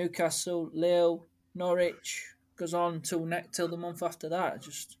 Newcastle, Lille, Norwich. Goes on till the month after that.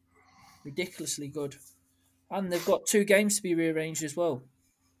 Just ridiculously good. And they've got 2 games to be rearranged as well.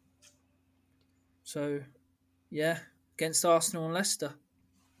 So, yeah, against Arsenal and Leicester.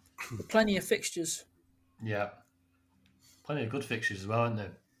 But plenty of fixtures. Yeah. Plenty of good fixtures as well, aren't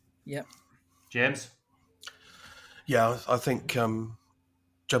there? Yep. James? Yeah, I think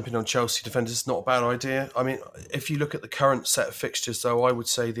jumping on Chelsea defenders is not a bad idea. I mean, if you look at the current set of fixtures, though, I would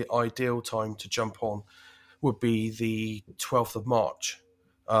say the ideal time to jump on would be the 12th of March.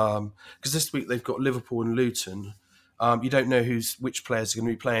 Because this week they've got Liverpool and Luton. You don't know which players are going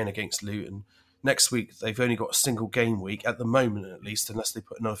to be playing against Luton. Next week they've only got a single game week at the moment, at least, unless they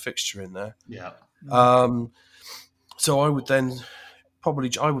put another fixture in there. Yeah. So I would probably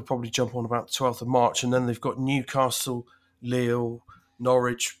jump on about the 12th of March, and then they've got Newcastle, Lille,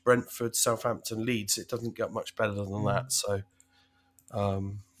 Norwich, Brentford, Southampton, Leeds. It doesn't get much better than that. So,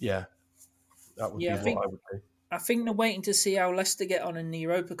 yeah, that would be what I would do. I think they're waiting to see how Leicester get on in the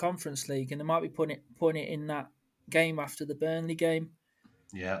Europa Conference League, and they might be putting it in that game after the Burnley game.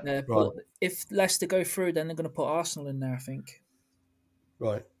 Yeah. Right. But if Leicester go through, then they're going to put Arsenal in there, I think.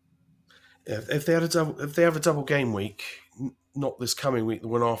 Right. If they have a double game week, not this coming week, the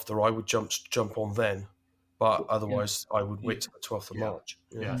one after, I would jump on then. But otherwise, I would wait till the 12th of March.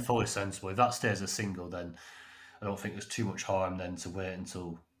 Yeah, fully sensible. If that stays a single, then I don't think there's too much harm then to wait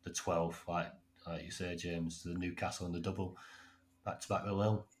until the 12th, like you say, James, the Newcastle and the double back-to-back with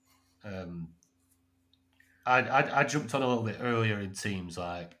Lille. I jumped on a little bit earlier in teams,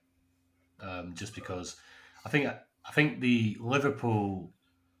 like just because I think the Liverpool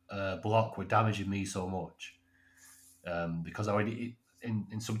block were damaging me so much because I already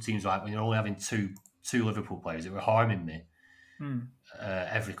in some teams, like when you're only having two Liverpool players, it were harming me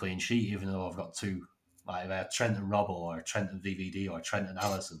every clean sheet, even though I've got 2, like Trent and Robbo or Trent and VVD or Trent and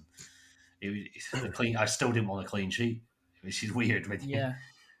Allison. I still didn't want a clean sheet, which is weird.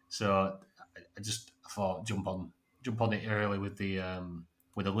 So I thought jump on it early with the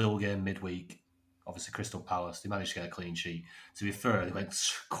Lille game midweek. Obviously, Crystal Palace, they managed to get a clean sheet. To be fair, they went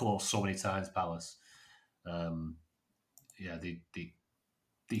close so many times, Palace. They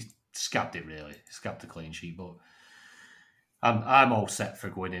scabbed it, really. Scabbed the clean sheet. But I'm all set for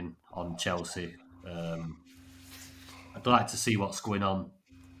going in on Chelsea. I'd like to see what's going on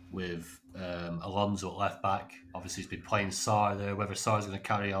with Alonso at left back. Obviously, he's been playing Sarr there. Whether Sarr's going to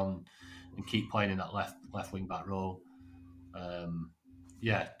carry on and keep playing in that left wing back role. I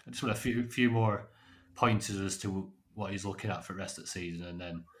just want a few more pointers as to what he's looking at for the rest of the season, and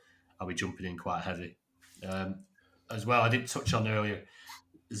then I'll be jumping in quite heavy. As well, I did touch on earlier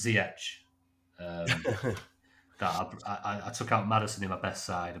Ziyech. That I took out Maddison in my best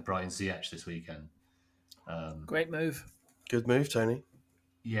side and Brian Ziyech this weekend. Great move. Good move, Tony.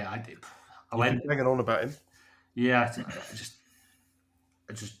 Yeah, I did. I went hanging on about him. Yeah,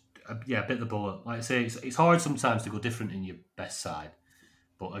 a bit of the bullet. Like I say, it's hard sometimes to go different in your best side,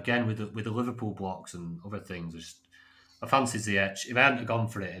 but again with the Liverpool blocks and other things, I fancied Ziyech. If I hadn't gone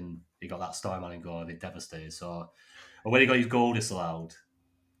for it and he got that Starman goal, I'd be devastated. So, or when he got his goal disallowed,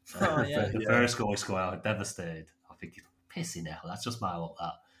 the first goal he scored, I was devastated. I think pissing hell. That's just my luck.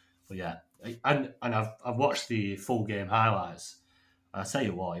 That, but yeah, and I've watched the full game highlights. And I tell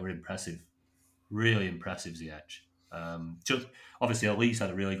you what, he was impressive, really impressive, Ziyech. Just obviously, Elise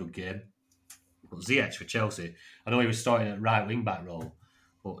had a really good game, but Ziyech for Chelsea, I know he was starting at right wing back role,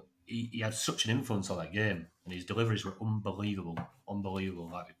 but he had such an influence on that game, and his deliveries were unbelievable.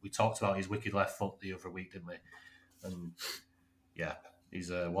 Like we talked about his wicked left foot the other week, didn't we? And yeah,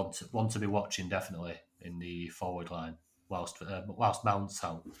 he's one to be watching definitely in the forward line whilst Mount's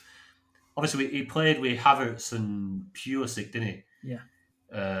out. Obviously, he played with Havertz and Pulisic, didn't he? Yeah.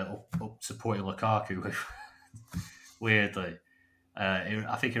 Up supporting Lukaku. Weirdly,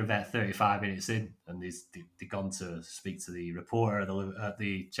 I think they're about 35 minutes in, and they've gone to speak to the reporter at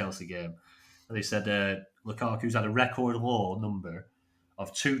the Chelsea game, and they said Lukaku's had a record low number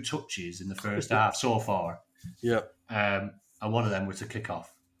of 2 touches in the first half so far. Yeah. And one of them was a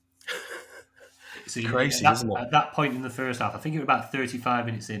kick-off. So Crazy, isn't isn't it? At that point in the first half, I think it was about 35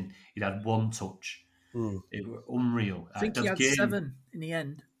 minutes in, he'd had 1 touch. It was unreal. I think he had 7 in the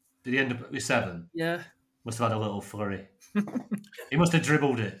end. Did he end up with 7? Yeah. Must have had a little flurry. He must have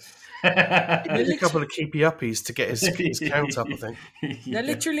dribbled it. He did a couple of keepy uppies to get his count up, I think. They're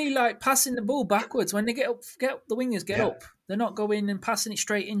literally like passing the ball backwards. When they get up, the wingers get Yeah. up. They're not going and passing it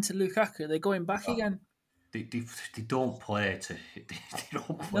straight into Lukaku. They're going back again. They don't play to. They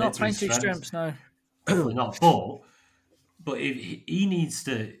don't play They're not to playing his to his strengths. strengths, no. Definitely not. But if he needs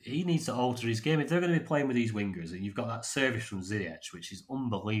to alter his game. If they're going to be playing with these wingers, and you've got that service from Ziyech, which is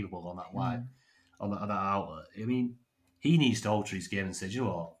unbelievable on that line, on that outlet. I mean, he needs to alter his game and say, you know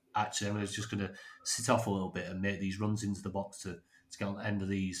what? Actually, I'm just going to sit off a little bit and make these runs into the box to get on the end of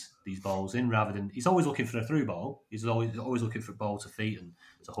these balls in, rather than he's always looking for a through ball. He's always looking for ball to feet and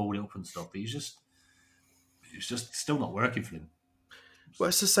to hold it up and stuff. But it's just still not working for him. Well,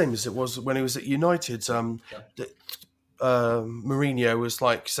 it's the same as it was when he was at United. Mourinho was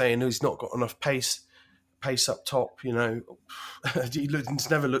like saying he's not got enough pace up top. You know, he's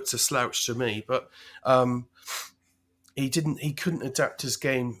never looked a slouch to me, but he couldn't adapt his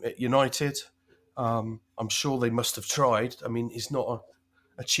game at United. I'm sure they must have tried. I mean, he's not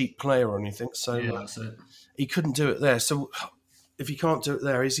a cheap player or anything, so Yeah, that's it. he couldn't do it there. So if he can't do it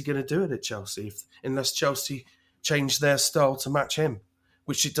there, is he going to do it at Chelsea? Unless Chelsea change their style to match him,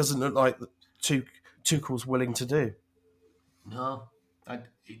 which it doesn't look like Tuchel's willing to do. No,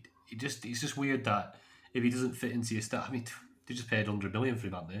 it's just weird that if he doesn't fit into your style, I mean, they just paid 100 million for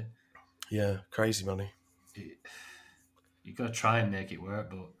him, haven't they? Yeah, crazy money. You've got to try and make it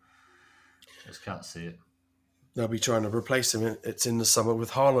work, but I just can't see it. They'll be trying to replace him. It's in the summer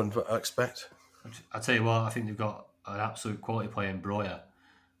with Haaland, but I expect. I tell you what, I think they've got an absolute quality player in Broja,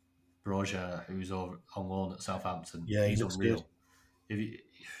 who's over on loan at Southampton. Yeah, he he's looks unreal.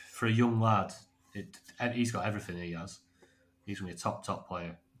 For a young lad, he's got everything he has. He's going to be a top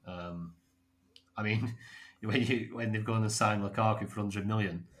player. I mean, when they've gone and signed Lukaku for 100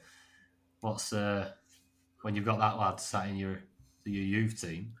 million, what's when you've got that lad sat in your youth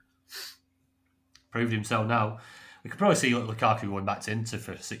team, proved himself now. We could probably see Lukaku going back to Inter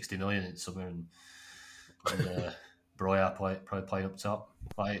for 60 million in summer, and Broja probably playing up top.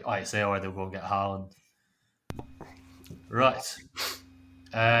 Like I say, or they'll go and get Haaland. Right.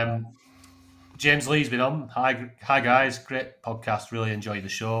 James Lee's been on. Hi guys, great podcast. Really enjoyed the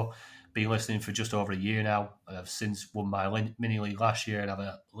show. Been listening for just over a year now. I've since won my mini league last year and have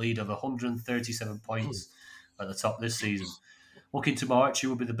a lead of 137 points at the top this season. Looking to March, who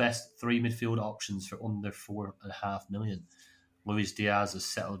will be the best 3 midfield options for under 4.5 million? Luis Diaz has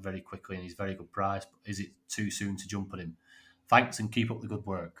settled very quickly and he's very good price, but is it too soon to jump on him? Thanks and keep up the good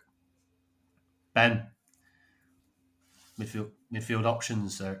work. Ben, midfield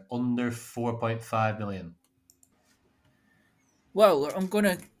options are under 4.5 million. Well, I'm going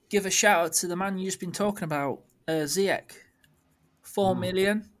to give a shout out to the man you've just been talking about, Ziyech. 4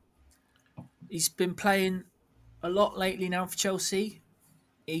 million. He's been playing a lot lately now for Chelsea.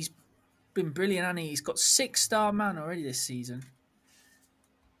 He's been brilliant, and he's got 6-star man already this season.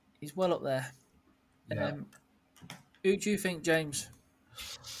 He's well up there. Yeah. Who do you think, James?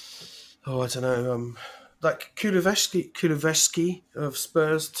 Oh, I don't know. Like Kulusevski of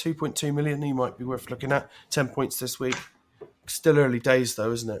Spurs, 2.2 million. He might be worth looking at. 10 points this week. Still early days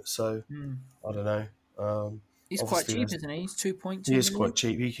though, isn't it? So I don't know. He's quite cheap, isn't he? He's 2.2 He is million. quite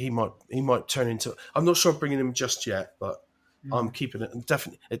cheap. He might turn into. I'm not sure I'm bringing him just yet, but I'm keeping it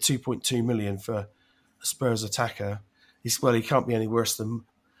definitely at 2.2 million for a Spurs attacker. He can't be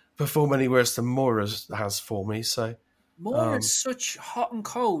perform any worse than Moura has for me. So Moura's such hot and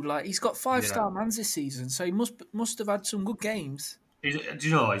cold. Like he's got 5-star mans this season, so he must have had some good games. Do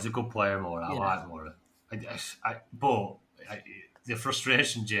you know he's a good player, Moura? I like Moura. But the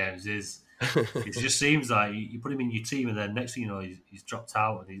frustration, James, is it just seems like you put him in your team and then next thing you know he's dropped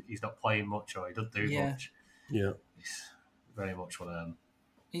out and he's not playing much or he doesn't do much. Yeah, It's very much one of them.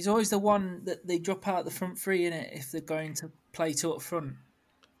 He's always the one that they drop out the front three in it if they're going to play two up front.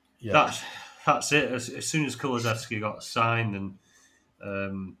 Yeah. That's it. As soon as Kulusevski got signed,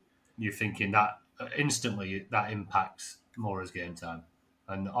 and you're thinking that instantly that impacts Mora's game time.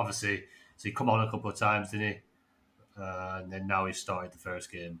 And obviously, so he come on a couple of times, didn't he? And then now he's started the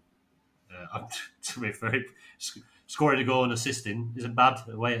first game. To be fair, scoring a goal and assisting isn't bad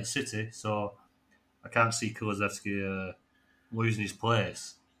away at City, so I can't see Kulusevski losing his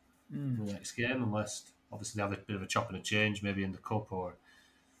place in the next game, unless obviously they have a bit of a chop and a change, maybe in the cup or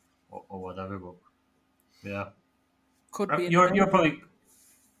whatever. But yeah, Could be. you're probably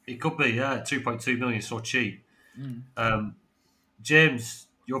it could be 2.2 million is so cheap. James,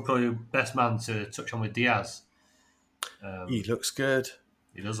 you're probably the best man to touch on with Diaz. He looks good.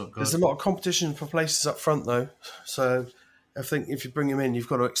 He does look good. There's a lot of competition for places up front, though. So I think if you bring him in, you've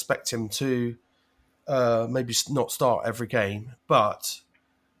got to expect him to maybe not start every game. But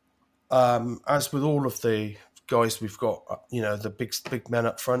as with all of the guys we've got, the big men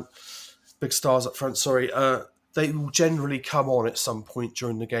up front, big stars up front, they will generally come on at some point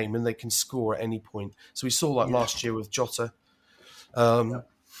during the game and they can score at any point. So we saw last year with Jota.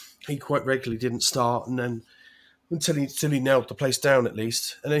 He quite regularly didn't start, and then until he nailed the place down at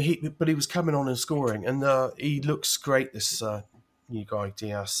least. And then he was coming on and scoring, and he looks great. This new guy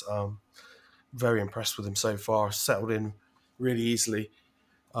Diaz, very impressed with him so far. Settled in really easily.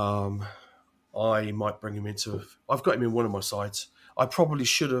 I might bring him into. I've got him in one of my sides. I probably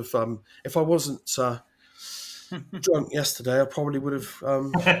should have, if I wasn't drunk yesterday, I probably would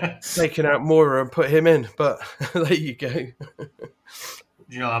have taken out Moira and put him in. But there you go.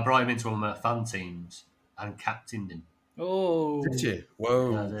 I brought him into one of my fan teams and captained him. Oh, Did you?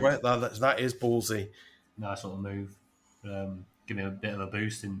 Whoa, Yeah, that is ballsy. Nice little move. Give me a bit of a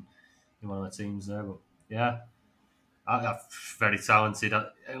boost in one of the teams there. But yeah, I'm very talented.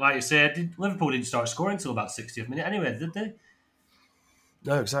 Like you said, Liverpool didn't start scoring until about 60th minute anyway, did they?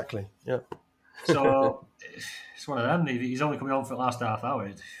 No, exactly. Yeah. So it's one of them. He's only coming on for the last half hour.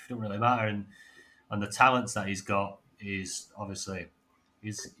 It doesn't really matter. And the talents that he's got is obviously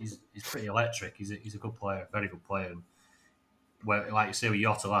he's pretty electric. He's a good player, very good player. And where, like you say with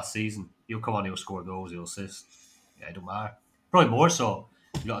Jota last season, he'll come on, he'll score goals, he'll assist. Yeah, it don't matter. Probably more so.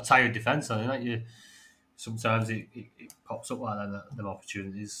 You've got a tired defence on it. Sometimes it pops up like that, them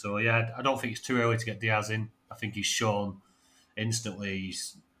opportunities. So yeah, I don't think it's too early to get Diaz in. I think he's shown instantly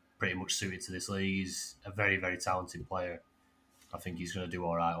he's pretty much suited to this league. He's a very, very talented player. I think he's going to do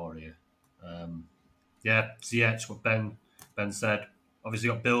all right over here. Ziyech, what Ben said. Obviously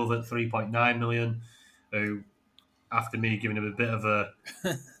got Bill at 3.9 million, who, after me giving him a bit of a...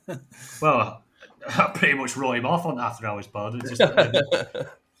 well, I pretty much wrote him off on After Hours pod. It's just,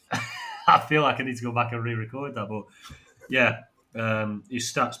 I feel like I need to go back and re-record that. But yeah,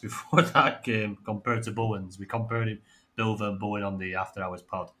 his stats before that game compared to Bowen's, we compared him, Bilva and Bowen on the After Hours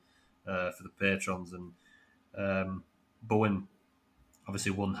pod for the patrons. And Bowen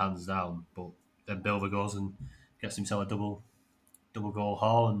obviously won hands down, but then Bilva goes and gets himself a double goal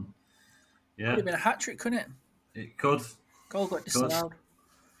haul, and yeah, could have been a hat trick, couldn't it? It could. Goal got disallowed.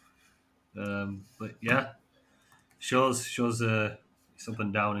 But yeah, shows it's up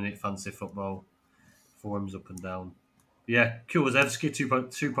and down in it. Fancy football, forms up and down. But yeah, Kulusevski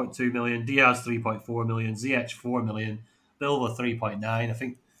 2.2 million, Diaz 3.4 million, Ziyech 4 million, Bilva 3.9. I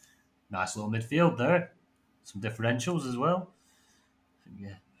think nice little midfield there. Some differentials as well.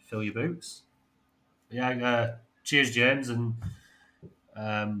 Yeah, fill your boots. But yeah, cheers, James, and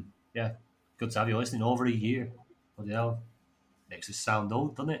yeah, good to have you listening over a year. Bloody hell, makes us sound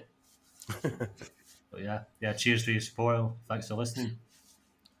old, doesn't it? But yeah, cheers for your support. Thanks for listening.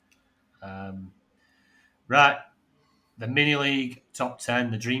 Right, the mini league top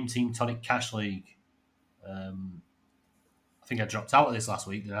 10, the Dream Team Tonic Cash League. I think I dropped out of this last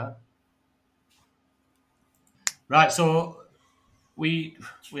week, didn't I? Right, so we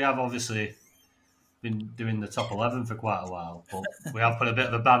have obviously been doing the top 11 for quite a while, but we have put a bit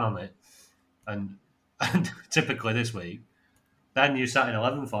of a ban on it. And typically this week, Ben, you sat in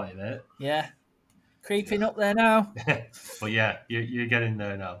 11th, for you, mate. Yeah. Creeping up there now. But yeah, you're getting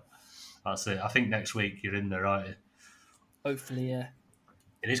there now. That's it. I think next week you're in there, aren't you? Hopefully, yeah.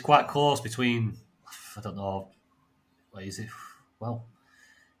 It is quite close between, I don't know, what is it? Well,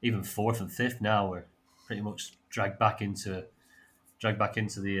 even 4th and 5th now. We're pretty much dragged back into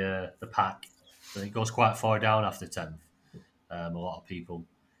the pack. So it goes quite far down after 10th. A lot of people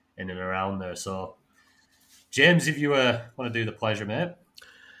in and around there. So, James, if you want to do the pleasure, mate.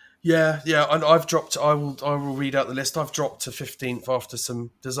 Yeah, and I've dropped. I will read out the list. I've dropped to 15th after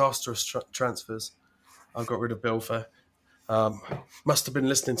some disastrous transfers. I got rid of Bilfa. Must have been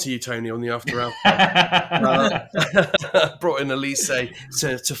listening to you, Tony, on the After Hours. Brought in Elise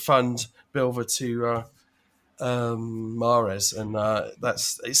to fund Bilver to Mahrez, and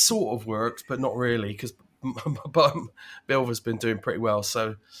it sort of worked, but not really, because Bilver's been doing pretty well.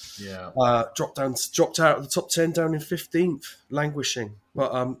 So Yeah. dropped out of the top 10, down in 15th, languishing.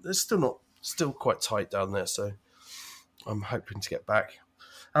 But it's still quite tight down there. So I'm hoping to get back.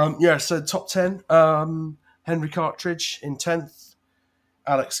 So top 10, Henry Cartridge in 10th,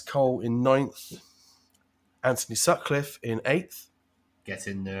 Alex Cole in 9th, Anthony Sutcliffe in 8th. Get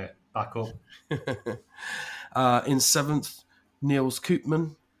in there. Back up. In 7th, Niels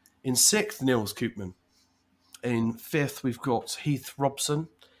Koopman. In 6th, Niels Koopman. In 5th, we've got Heath Robson.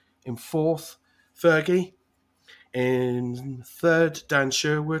 In 4th, Fergie. In 3rd, Dan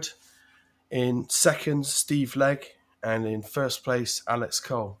Sherwood. In 2nd, Steve Legg. And in 1st place, Alex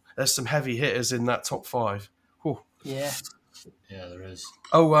Cole. There's some heavy hitters in that top 5. Whew. Yeah. Yeah, there is.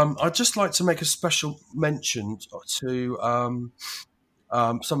 Oh, I'd just like to make a special mention to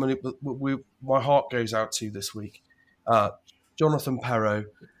someone my heart goes out to this week. Jonathan Perrow,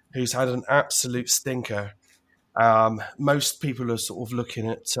 who's had an absolute stinker. Most people are sort of looking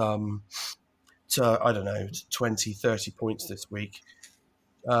at, I don't know, 20, 30 points this week.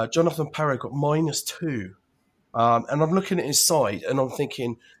 Jonathan Perrow got -2. And I'm looking at his side and I'm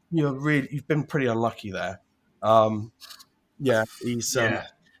thinking, you've been pretty unlucky there. He's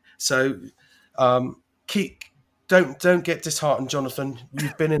don't get disheartened, Jonathan.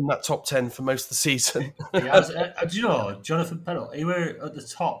 You've been in that top 10 for most of the season. Do you know, Jonathan Pennell, he were at the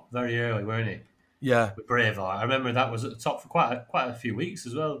top very early, weren't he? Yeah. With Braveheart. I remember that was at the top for quite a few weeks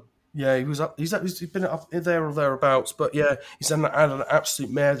as well. Yeah, he was up. He's been up there or thereabouts. But yeah, he's had an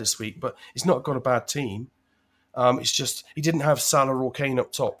absolute mare this week. But he's not got a bad team. It's just he didn't have Salah or Kane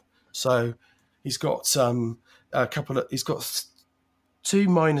up top, so he's got He's got 2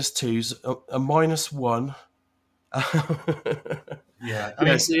 -2s, a -1.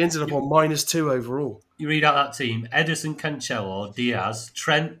 Yeah, so he ended up on -2 overall. You read out that team: Edison, Cancelo, Diaz,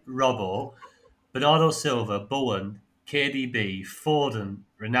 Trent, Robbo, Bernardo Silva, Bowen, KDB, Foden,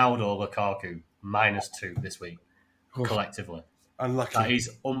 Ronaldo, Lukaku, -2 this week collectively. Unlucky. That is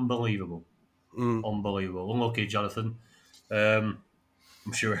unbelievable. Unbelievable. Unlucky, Jonathan. I'm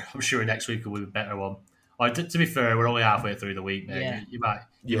sure next week will be a better one. To be fair, we're only halfway through the week, mate. Yeah.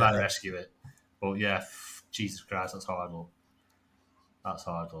 You might rescue it. But yeah, Jesus Christ, that's hard luck.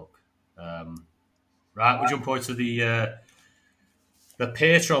 Right, we jump over to the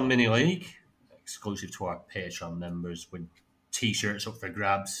Patreon mini league, exclusive to our Patreon members, with t-shirts up for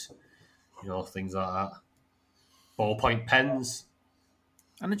grabs, things like that. Ballpoint pens.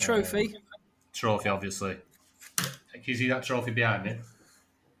 And a trophy. Trophy, obviously. Can you see that trophy behind me?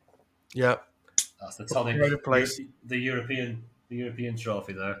 Yeah. That's the Tonic, the European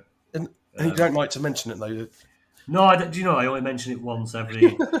trophy there. And you don't like to mention it, though. No, do you know, I only mention it once every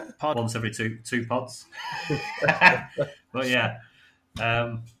two pods. But yeah.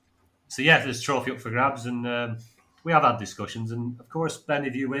 There's a trophy up for grabs, and we have had discussions, and of course, Ben,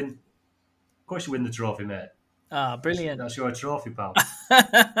 if you win, of course you win the trophy, mate. Ah, brilliant. That's your trophy, pal.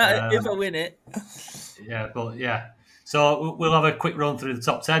 If I win it. Yeah. So we'll have a quick run through the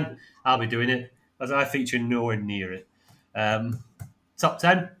top 10. I'll be doing it, as I feature nowhere near it. Top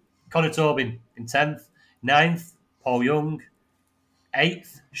 10, Connor Tobin in 10th. 9th, Paul Young.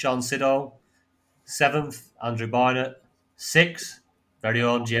 8th, Sean Siddall. 7th, Andrew Barnett. 6th, very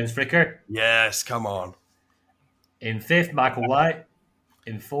own James Fricker. Yes, come on. In 5th, Michael White.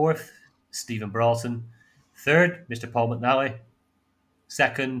 In 4th, Stephen Broughton. 3rd, Mr. Paul McNally.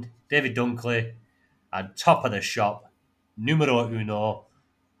 2nd, David Dunkley. And top of the shop, numero uno,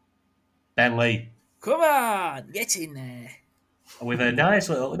 Ben Lee. Come on, get in there. With a nice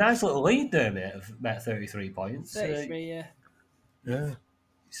little lead there, mate, of about 33 points. 33, yeah. Yeah.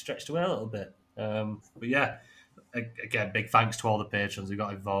 Stretched away a little bit. But yeah, again, big thanks to all the patrons who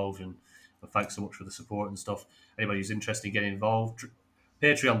got involved, and thanks so much for the support and stuff. Anybody who's interested in getting involved,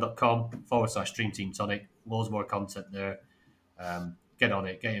 patreon.com/Dream Team Tonic. Loads more content there. Get on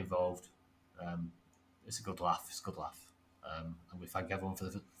it, get involved. It's a good laugh. And we thank everyone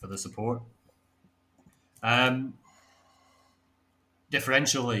for the support.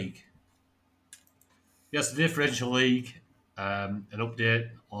 Differential League. Yes, the Differential League. An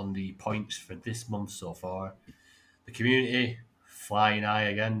update on the points for this month so far. The community flying high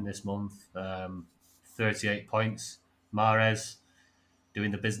again this month. 38 points. Mahrez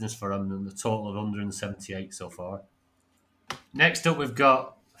doing the business for him, and the total of 178 so far. Next up, we've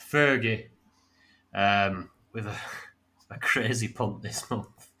got Fergie with a crazy punt this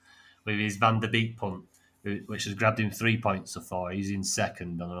month with his Van der Beek punt. which has grabbed him 3 points so far. He's in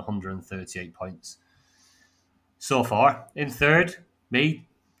second on 138 points so far. In third, me,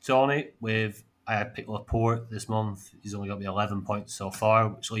 Tony, I had picked Laporte this month. He's only got me 11 points so far,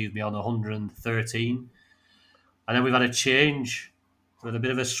 which leaves me on 113. And then we've had a change with a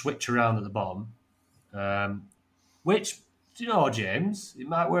bit of a switch around at the bottom, which, do you know, James, it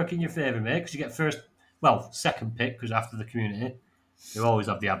might work in your favour, mate, because you get second pick, because after the community, you always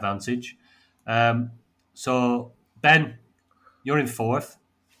have the advantage. So, Ben, you're in fourth.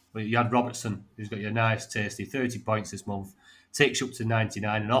 You had Robertson, who's got your nice, tasty 30 points this month, takes you up to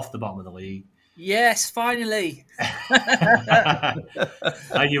 99 and off the bottom of the league. Yes, finally.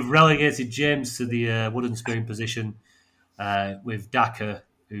 And you've relegated James to the wooden spoon position with Daka,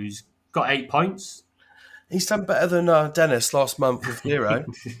 who's got 8 points. He's done better than Dennis last month with 0.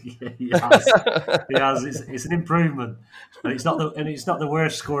 Yeah, he has. It's an improvement, and it's not the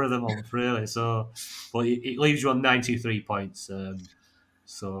worst score of the month, really. So, but it leaves you on 93 points.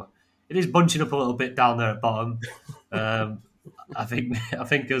 So it is bunching up a little bit down there at bottom. I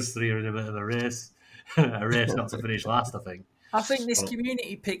think us three are in a bit of a race not to finish last. I think this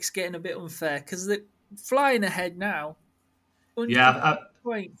community pick's getting a bit unfair because they're flying ahead now. Yeah,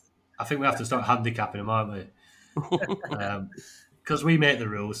 I think we have to start handicapping them, aren't we? Because we make the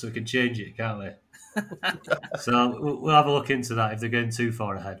rules, so we can change it, can't we? So we'll have a look into that if they're getting too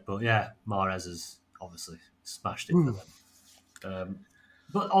far ahead. But yeah, Mahrez has obviously smashed it for them.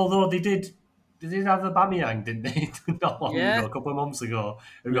 But although they did have a Aubameyang, didn't they? Not long ago, a couple of months ago,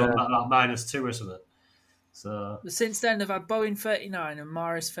 who got that -2 or something. So but since then, they've had Bowen 39 and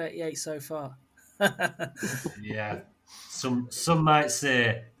Mahrez 38 so far. Yeah, some might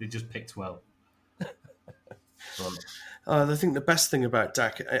say they just picked well. I think the best thing about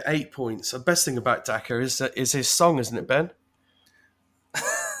Daka, 8 points. The best thing about Daka is his song, isn't it, Ben?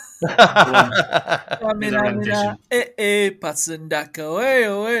 Rendition. He comes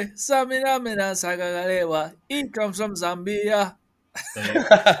from Zambia.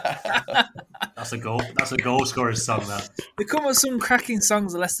 That's a goal scorer's song. That They come with some cracking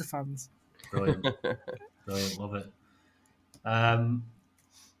songs, the Leicester fans. brilliant, love it.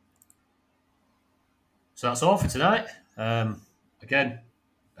 So that's all for tonight. Again,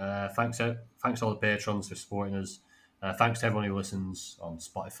 thanks to all the patrons for supporting us. Thanks to everyone who listens on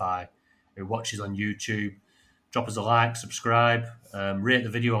Spotify, who watches on YouTube. Drop us a like, subscribe, rate the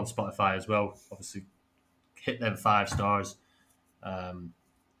video on Spotify as well. Obviously, hit them 5 stars.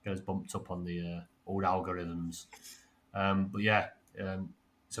 Get us bumped up on the old algorithms. But yeah,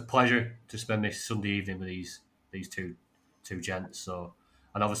 it's a pleasure to spend this Sunday evening with these two gents. So,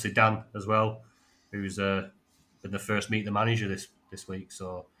 and obviously Dan as well, who's been the first Meet the Manager this week.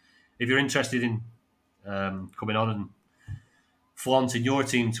 So, if you're interested in coming on and flaunting your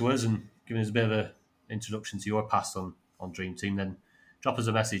team to us and giving us a bit of an introduction to your past on Dream Team, then drop us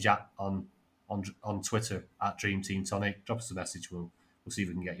a message on Twitter at Dream Team Tonic. Drop us a message. We'll see if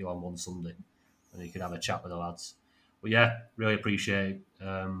we can get you on one Sunday and you can have a chat with the lads. But yeah, really appreciate it.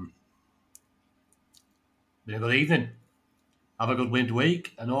 Been a good evening. Have a good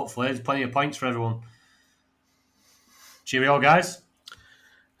midweek, and hopefully there's plenty of points for everyone. Cheerio, guys.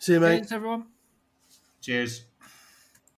 See you, mate. Thanks, everyone. Cheers.